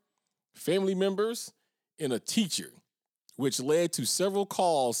guard, family members, and a teacher, which led to several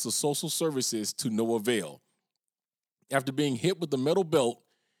calls to social services to no avail. After being hit with the metal belt,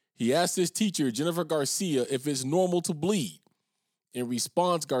 he asked his teacher, Jennifer Garcia, if it's normal to bleed. In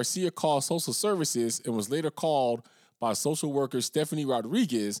response, Garcia called social services and was later called by social worker Stephanie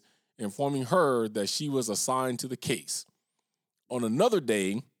Rodriguez, informing her that she was assigned to the case. On another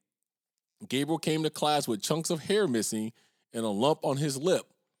day, Gabriel came to class with chunks of hair missing and a lump on his lip.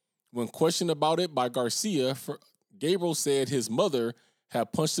 When questioned about it by Garcia, Gabriel said his mother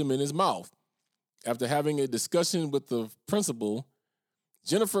had punched him in his mouth. After having a discussion with the principal,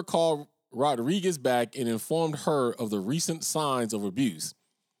 Jennifer called Rodriguez back and informed her of the recent signs of abuse.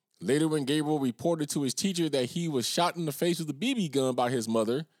 Later, when Gabriel reported to his teacher that he was shot in the face with a BB gun by his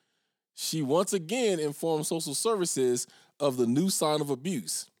mother, she once again informed social services of the new sign of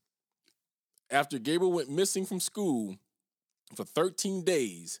abuse. After Gabriel went missing from school for 13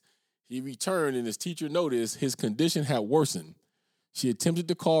 days, he returned and his teacher noticed his condition had worsened. She attempted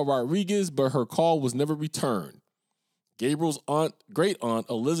to call Rodriguez, but her call was never returned. Gabriel's great aunt,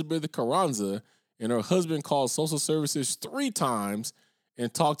 Elizabeth Carranza, and her husband called social services 3 times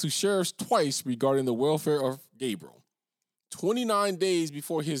and talked to sheriffs twice regarding the welfare of Gabriel. 29 days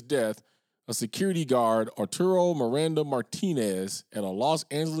before his death, a security guard, Arturo Miranda Martinez, at a Los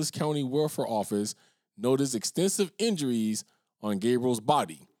Angeles County Welfare Office noticed extensive injuries on Gabriel's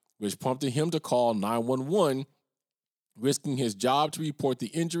body, which prompted him to call 911, risking his job to report the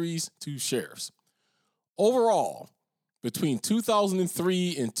injuries to sheriffs. Overall, between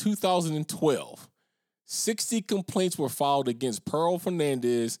 2003 and 2012, 60 complaints were filed against Pearl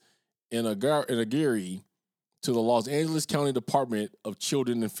Fernandez and Aguirre to the Los Angeles County Department of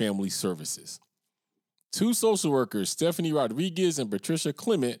Children and Family Services. 2 social workers, Stephanie Rodriguez and Patricia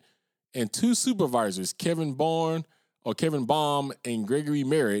Clement, and 2 supervisors, Kevin Baum and Gregory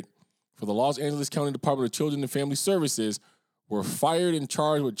Merritt, for the Los Angeles County Department of Children and Family Services, were fired and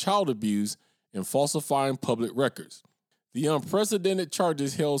charged with child abuse and falsifying public records. The unprecedented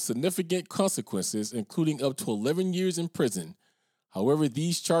charges held significant consequences, including up to 11 years in prison. However,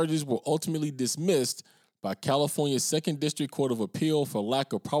 these charges were ultimately dismissed by California's 2nd District Court of Appeal for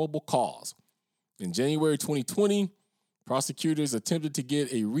lack of probable cause. In January 2020, prosecutors attempted to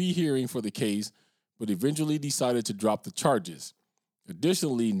get a rehearing for the case, but eventually decided to drop the charges.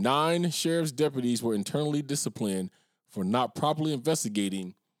 Additionally, 9 sheriff's deputies were internally disciplined for not properly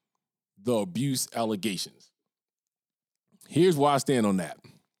investigating the abuse allegations. Here's where I stand on that.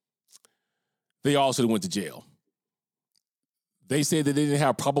 They all should have went to jail. They said that they didn't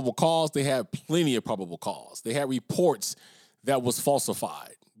have probable cause. They had plenty of probable cause. They had reports that was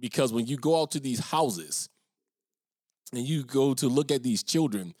falsified, because when you go out to these houses and you go to look at these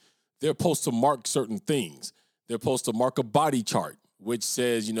children, they're supposed to mark certain things. They're supposed to mark a body chart, which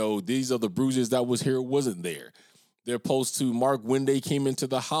says, these are the bruises that was here, wasn't there. They're supposed to mark when they came into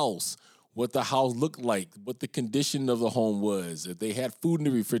the house, what the house looked like, what the condition of the home was, if they had food in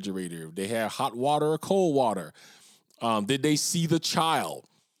the refrigerator, if they had hot water or cold water. Did they see the child?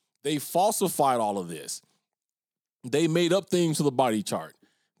 They falsified all of this. They made up things for the body chart.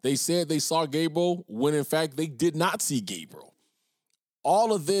 They said they saw Gabriel when, in fact, they did not see Gabriel.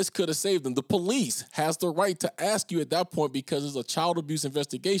 All of this could have saved them. The police has the right to ask you at that point, because it's a child abuse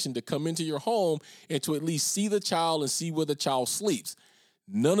investigation, to come into your home and to at least see the child and see where the child sleeps.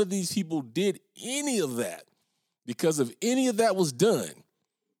 None of these people did any of that. Because if any of that was done,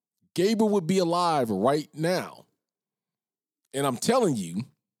 Gabriel would be alive right now. And I'm telling you,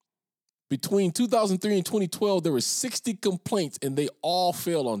 between 2003 and 2012, there were 60 complaints and they all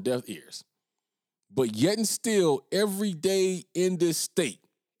fell on deaf ears. But yet and still, every day in this state,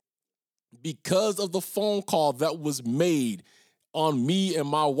 because of the phone call that was made on me and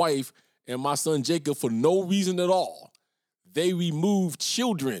my wife and my son Jacob for no reason at all, they removed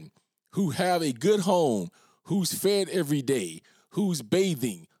children who have a good home, who's fed every day, who's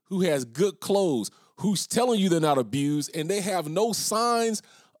bathing, who has good clothes, who's telling you they're not abused, and they have no signs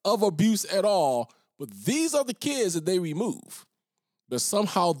of abuse at all, but these are the kids that they remove. But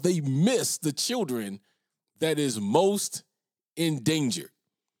somehow they miss the children that is most endangered.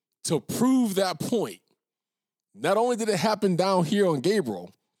 To prove that point, not only did it happen down here on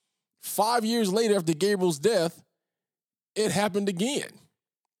Gabriel, 5 years later after Gabriel's death, it happened again.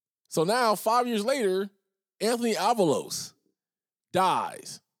 So now, 5 years later, Anthony Avalos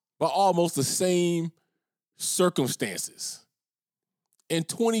dies by almost the same circumstances. In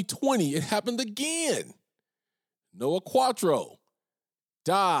 2020, it happened again. Noah Quattro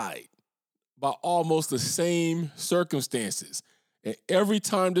died by almost the same circumstances. And every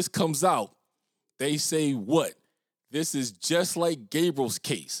time this comes out, they say what? This is just like Gabriel's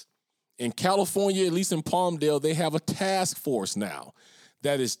case. In California, at least in Palmdale, they have a task force now.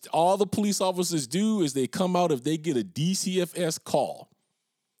 That is, all the police officers do is they come out if they get a DCFS call.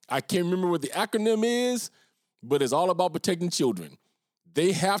 I can't remember what the acronym is, but it's all about protecting children.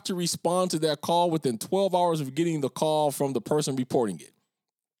 They have to respond to that call within 12 hours of getting the call from the person reporting it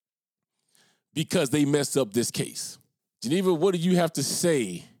because they messed up this case. Geneva, what do you have to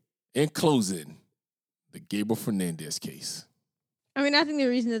say in closing the Gabriel Fernandez case? I mean, I think the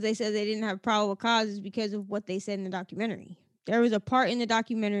reason that they said they didn't have probable cause is because of what they said in the documentary. There was a part in the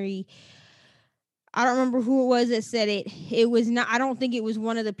documentary, I don't remember who it was that said it. It was not, I don't think it was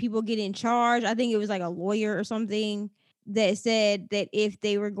one of the people getting charged. I think it was like a lawyer or something that said that if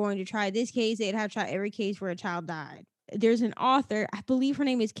they were going to try this case, they'd have to try every case where a child died. There's an author, I believe her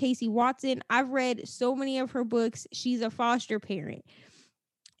name is Casey Watson. I've read so many of her books. She's a foster parent.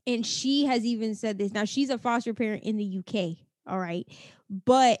 And she has even said this. Now, she's a foster parent in the UK, all right?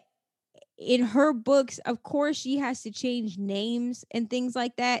 But in her books, of course, she has to change names and things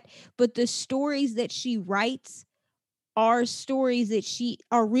like that. But the stories that she writes are stories that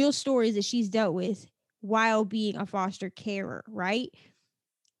are real stories that she's dealt with while being a foster carer, right?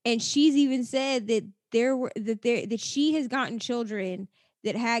 And she's even said that that she has gotten children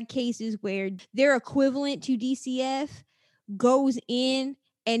that had cases where their equivalent to DCF goes in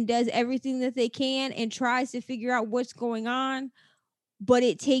and does everything that they can and tries to figure out what's going on, but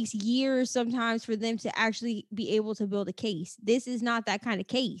it takes years sometimes for them to actually be able to build a case. This is not that kind of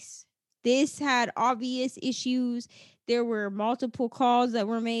case. This had obvious issues. There were multiple calls that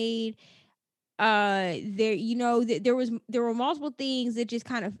were made. There were multiple things that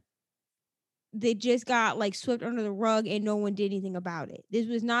just got like swept under the rug and no one did anything about it. This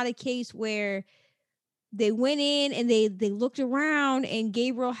was not a case where they went in and they looked around and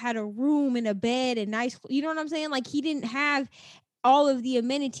Gabriel had a room and a bed and nice, you know what I'm saying? Like, he didn't have all of the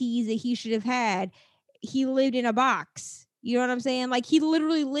amenities that he should have had. He lived in a box. You know what I'm saying? Like, he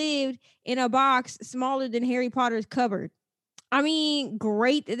literally lived in a box smaller than Harry Potter's cupboard. I mean,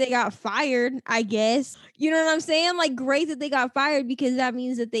 great that they got fired, I guess. You know what I'm saying? Like, great that they got fired because that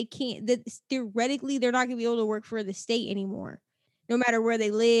means that that theoretically they're not going to be able to work for the state anymore. No matter where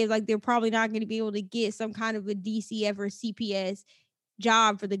they live, like, they're probably not going to be able to get some kind of a DCF or CPS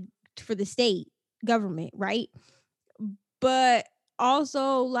job for the state government, right? But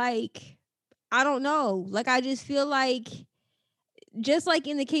also, like, I don't know. Like, I just feel like, just like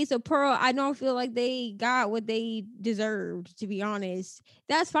in the case of Pearl, I don't feel like they got what they deserved, to be honest.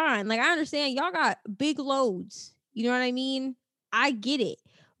 That's fine. Like, I understand y'all got big loads. You know what I mean? I get it.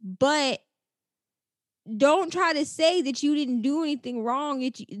 But don't try to say that you didn't do anything wrong,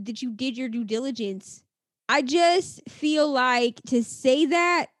 that you did your due diligence. I just feel like to say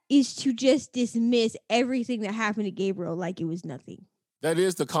that is to just dismiss everything that happened to Gabriel like it was nothing. That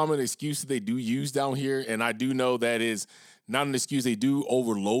is the common excuse that they do use down here, and I do know that is not an excuse. They do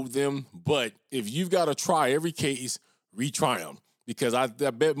overload them, but if you've got to try every case, retry them, because I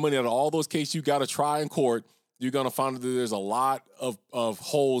bet money out of all those cases you got to try in court, you're going to find that there's a lot of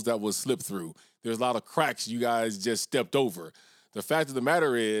holes that was slipped through. There's a lot of cracks you guys just stepped over. The fact of the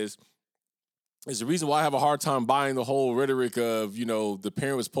matter is the reason why I have a hard time buying the whole rhetoric of, the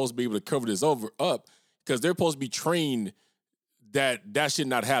parent was supposed to be able to cover this up, because they're supposed to be trained that should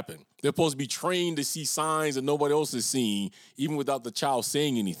not happen. They're supposed to be trained to see signs that nobody else is seeing, even without the child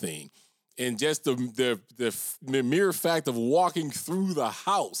saying anything. And just the mere fact of walking through the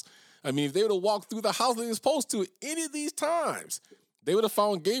house. I mean, if they would have walked through the house like they were supposed to any of these times, they would have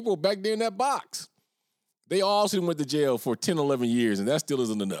found Gabriel back there in that box. They all should have went to jail for 10, 11 years, and that still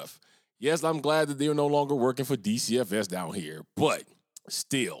isn't enough. Yes, I'm glad that they're no longer working for DCFS down here, but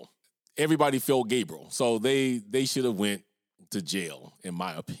still, everybody failed Gabriel. So they should have went to jail, in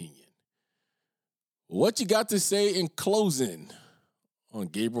my opinion. What you got to say in closing on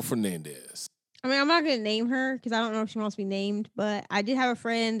Gabriel Fernandez? I mean, I'm not going to name her because I don't know if she wants to be named, but I did have a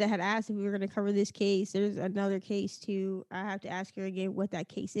friend that had asked if we were going to cover this case. There's another case too. I have to ask her again what that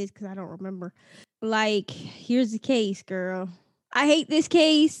case is because I don't remember. Like, here's the case, girl. I hate this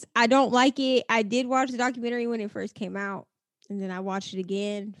case. I don't like it. I did watch the documentary when it first came out, and then I watched it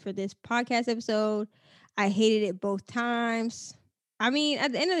again for this podcast episode. I hated it both times. I mean,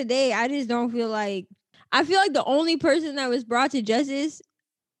 at the end of the day, I just don't feel like I feel like the only person that was brought to justice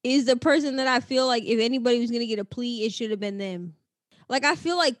is the person that I feel like if anybody was going to get a plea, it should have been them. Like, I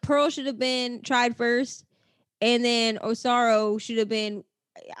feel like Pearl should have been tried first, and then Osaro should have been.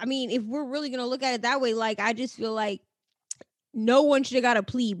 I mean, if we're really going to look at it that way, like, I just feel like no one should have got a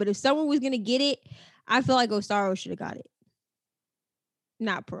plea. But if someone was going to get it, I feel like Osaro should have got it,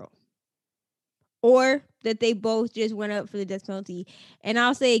 not Pearl. Or that they both just went up for the death penalty. And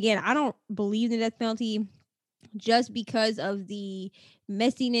I'll say again, I don't believe in the death penalty just because of the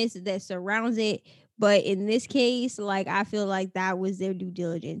messiness that surrounds it. But in this case, like, I feel like that was their due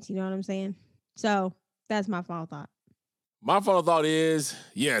diligence. You know what I'm saying? So that's my final thought. My final thought is,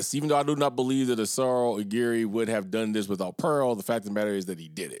 yes, even though I do not believe that Osaro Aguirre would have done this without Pearl, the fact of the matter is that he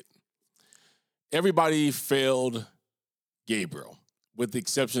did it. Everybody failed Gabriel, with the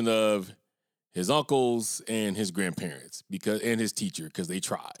exception of his uncles and his grandparents and his teacher, because they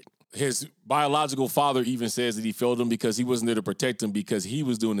tried. His biological father even says that he failed him because he wasn't there to protect him because he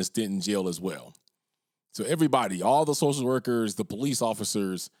was doing a stint in jail as well. So everybody, all the social workers, the police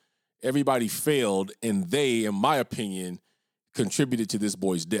officers, everybody failed, and they, in my opinion, contributed to this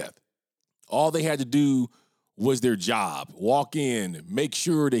boy's death. All they had to do was their job. Walk in, make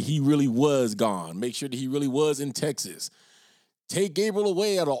sure that he really was gone, make sure that he really was in Texas. Take Gabriel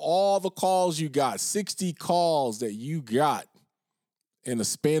away out of all the calls you got, 60 calls that you got in a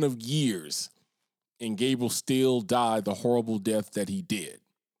span of years, and Gabriel still died the horrible death that he did.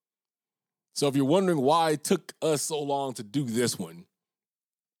 So if you're wondering why it took us so long to do this one,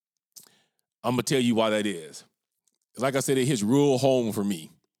 I'm going to tell you why that is. Like I said, it hits real home for me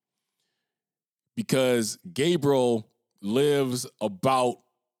because Gabriel lives about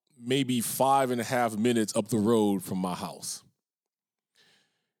maybe 5.5 minutes up the road from my house.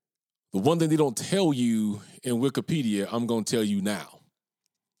 The one thing they don't tell you in Wikipedia, I'm going to tell you now.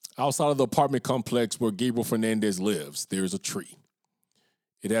 Outside of the apartment complex where Gabriel Fernandez lives, there's a tree.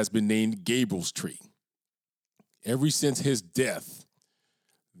 It has been named Gabriel's tree. Ever since his death,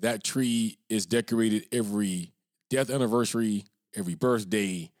 that tree is decorated every death anniversary, every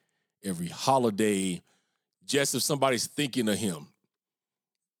birthday, every holiday, just if somebody's thinking of him.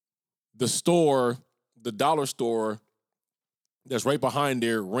 The store, the dollar store that's right behind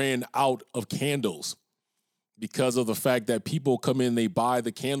there, ran out of candles because of the fact that people come in, they buy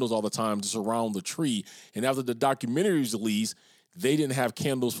the candles all the time to surround the tree. And after the documentary's released, they didn't have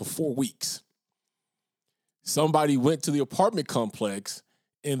candles for 4 weeks. Somebody went to the apartment complex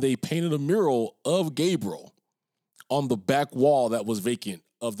and they painted a mural of Gabriel on the back wall that was vacant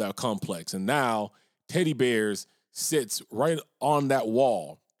of that complex. And now Teddy Bears sits right on that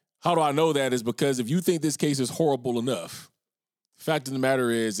wall. How do I know that? Is because if you think this case is horrible enough, the fact of the matter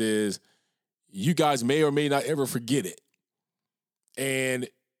is you guys may or may not ever forget it. And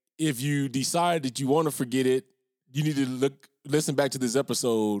if you decide that you want to forget it, you need to listen back to this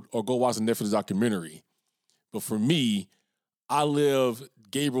episode or go watch the Netflix documentary. But for me, I live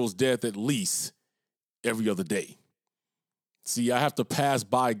Gabriel's death at least every other day. See, I have to pass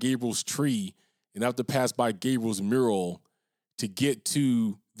by Gabriel's tree and I have to pass by Gabriel's mural to get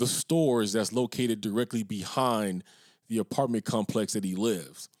to the stores that's located directly behind the apartment complex that he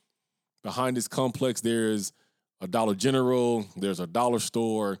lives. Behind this complex, there's a Dollar General, there's a dollar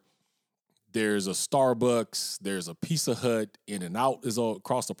store, there's a Starbucks, there's a Pizza Hut, In-N-Out is all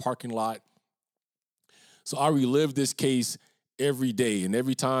across the parking lot. So I relive this case every day, and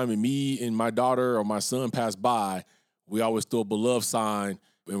every time me and my daughter or my son pass by, we always throw a beloved sign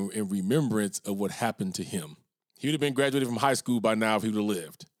in remembrance of what happened to him. He would have been graduated from high school by now if he would have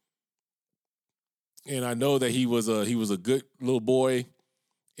lived. And I know that he was a good little boy,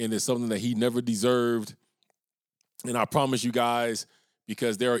 and it's something that he never deserved. And I promise you guys,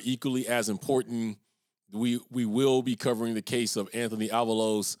 because they are equally as important, we will be covering the case of Anthony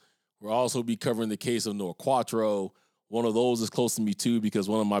Avalos. We'll also be covering the case of Noah Quattro. One of those is close to me too, because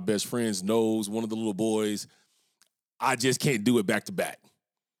one of my best friends knows one of the little boys. I just can't do it back to back.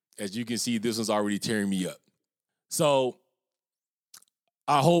 As you can see, this one's already tearing me up. So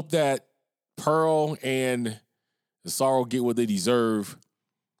I hope that Pearl and Sorrow get what they deserve.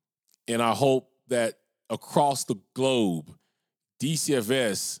 And I hope that across the globe,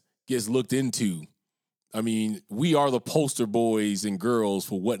 DCFS gets looked into I mean, we are the poster boys and girls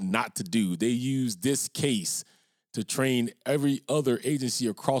for what not to do. They use this case to train every other agency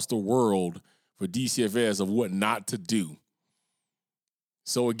across the world for DCFS of what not to do.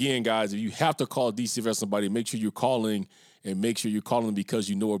 So again, guys, if you have to call DCFS somebody, make sure you're calling, and make sure you're calling because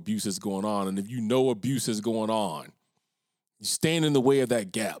you know abuse is going on. And if you know abuse is going on, you stand in the way of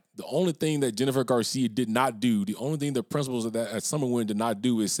that gap. The only thing that Jennifer Garcia did not do, the only thing the principals of that at Summerwind did not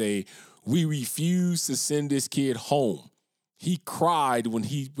do is say, we refuse to send this kid home. He cried when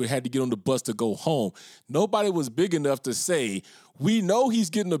he had to get on the bus to go home. Nobody was big enough to say, we know he's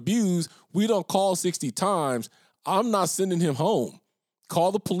getting abused. We don't call 60 times. I'm not sending him home.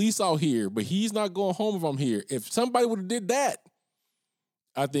 Call the police out here, but he's not going home if I'm here. If somebody would have did that,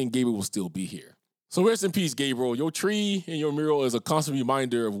 I think Gabriel will still be here. So rest in peace, Gabriel. Your tree and your mural is a constant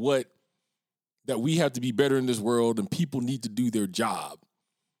reminder of that we have to be better in this world and people need to do their job.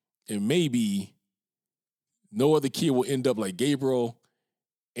 And maybe no other kid will end up like Gabriel,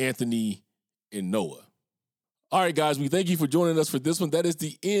 Anthony, and Noah. All right, guys, we thank you for joining us for this one. That is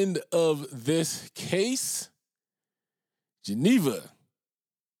the end of this case. Geneva,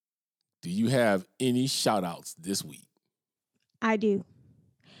 do you have any shout-outs this week? I do.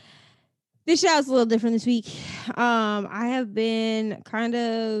 This shout's a little different this week. I have been kind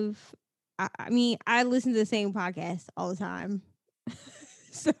of, I listen to the same podcast all the time.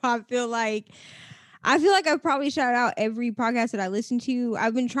 So I feel like I've probably shout out every podcast that I listen to.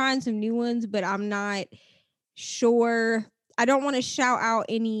 I've been trying some new ones, but I'm not sure. I don't want to shout out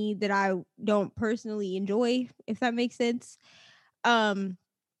any that I don't personally enjoy, if that makes sense.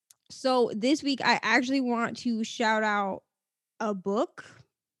 So this week I actually want to shout out a book.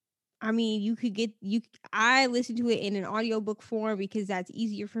 I mean, I listen to it in an audiobook form because that's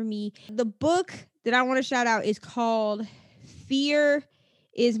easier for me. The book that I want to shout out is called Fear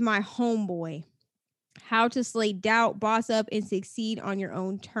is My Homeboy: How to Slay Doubt, Boss Up, and Succeed on Your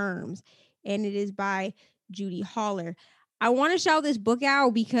Own Terms. And it is by Judy Holler. I want to shout this book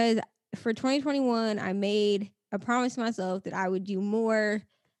out because for 2021, I made a promise to myself that I would do more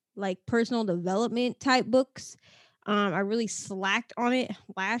like personal development type books. I really slacked on it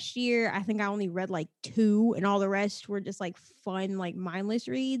last year. I think I only read like 2 and all the rest were just like fun, like mindless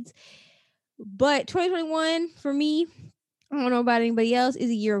reads. But 2021 for me, I don't know about anybody else,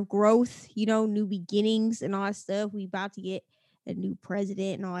 is a year of growth, new beginnings and all that stuff. We about to get a new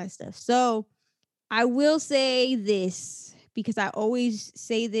president and all that stuff. So I will say this because I always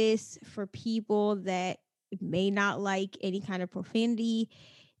say this for people that may not like any kind of profanity.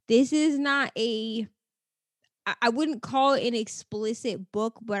 This is not I wouldn't call it an explicit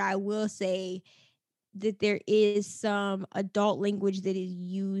book, but I will say that there is some adult language that is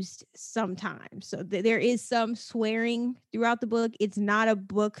used sometimes. So there is some swearing throughout the book. It's not a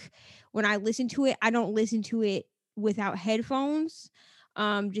book. When I listen to it, I don't listen to it without headphones,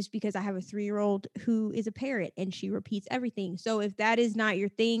 just because I have a 3-year-old who is a parrot and she repeats everything. So if that is not your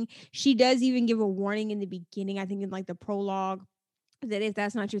thing, she does even give a warning in the beginning, I think in like the prologue, that if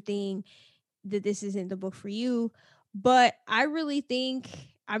that's not your thing, that this isn't the book for you. But I really think,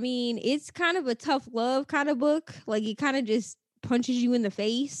 it's kind of a tough love kind of book. Like it kind of just punches you in the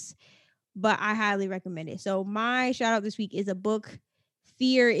face, but I highly recommend it. So my shout out this week is a book,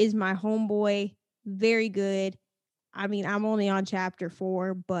 Fear is My Homeboy. Very good. I'm only on chapter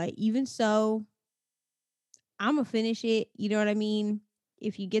 4, but even so, I'm going to finish it. You know what I mean?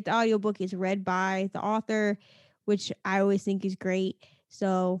 If you get the audiobook, it's read by the author, which I always think is great.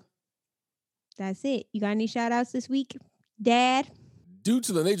 So that's it. You got any shout outs this week, Dad? Due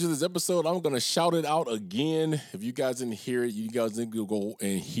to the nature of this episode, I'm going to shout it out again. If you guys didn't hear it, you guys need to go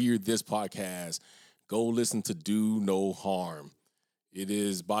and hear this podcast. Go listen to Do No Harm. It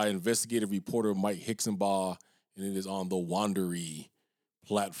is by investigative reporter Mike Hicksonbaugh, and it is on the Wandery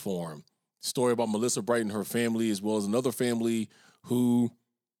platform. Story about Melissa Bright and her family, as well as another family who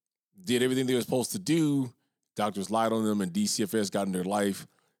did everything they were supposed to do. Doctors lied on them, and DCFS got in their life,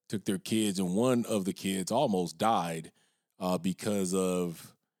 took their kids, and one of the kids almost died because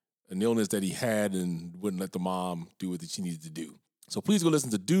of an illness that he had and wouldn't let the mom do what she needed to do. So please go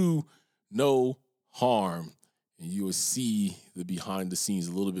listen to Do No Harm, and you will see the behind the scenes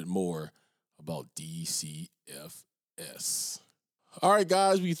a little bit more about DCFS. All right,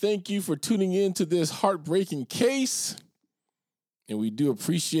 guys, we thank you for tuning in to this heartbreaking case, and we do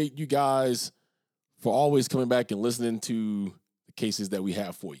appreciate you guys for always coming back and listening to the cases that we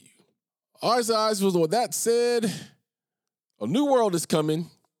have for you. All right, so guys, with that said, a new world is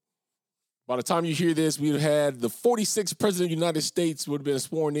coming. By the time you hear this, we've had the 46th president of the United States would have been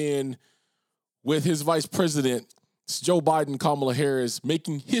sworn in with his vice president, Joe Biden, Kamala Harris,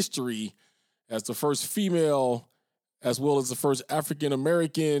 making history as the first female, as well as the first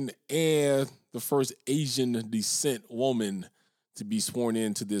African-American and the first Asian descent woman to be sworn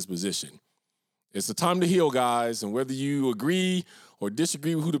into this position. It's a time to heal, guys, and whether you agree or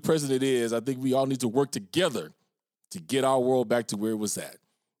disagree with who the president is, I think we all need to work together to get our world back to where it was at.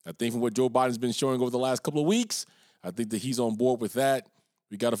 I think from what Joe Biden's been showing over the last couple of weeks, I think that he's on board with that.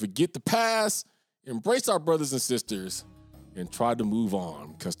 We got to forget the past, embrace our brothers and sisters, and try to move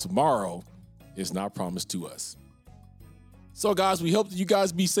on, because tomorrow is not promised to us. So, guys, we hope that you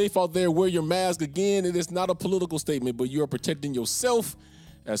guys be safe out there. Wear your mask. Again, it is not a political statement, but you are protecting yourself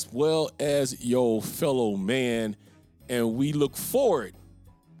as well as your fellow man. And we look forward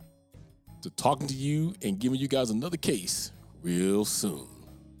to talking to you and giving you guys another case real soon.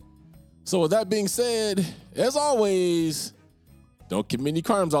 So with that being said, as always, don't commit any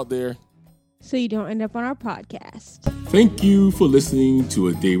crimes out there. So you don't end up on our podcast. Thank you for listening to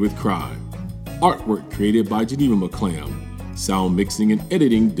A Day with Crime. Artwork created by Geneva McClam. Sound mixing and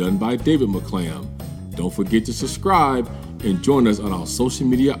editing done by David McClam. Don't forget to subscribe and join us on our social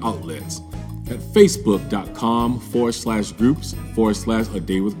media outlets at facebook.com/groups/A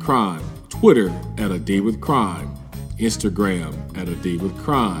Day with Crime, Twitter at A Day with Crime, Instagram at A Day with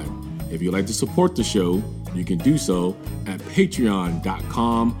Crime. If you'd like to support the show, you can do so at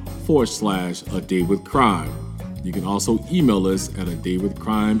patreon.com/A Day with Crime. You can also email us at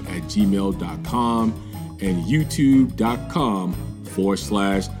adaywithcrime@gmail.com and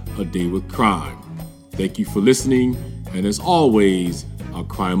youtube.com/A Day with Crime. Thank you for listening, and as always, a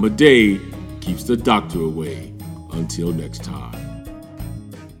crime a day keeps the doctor away. Until next time.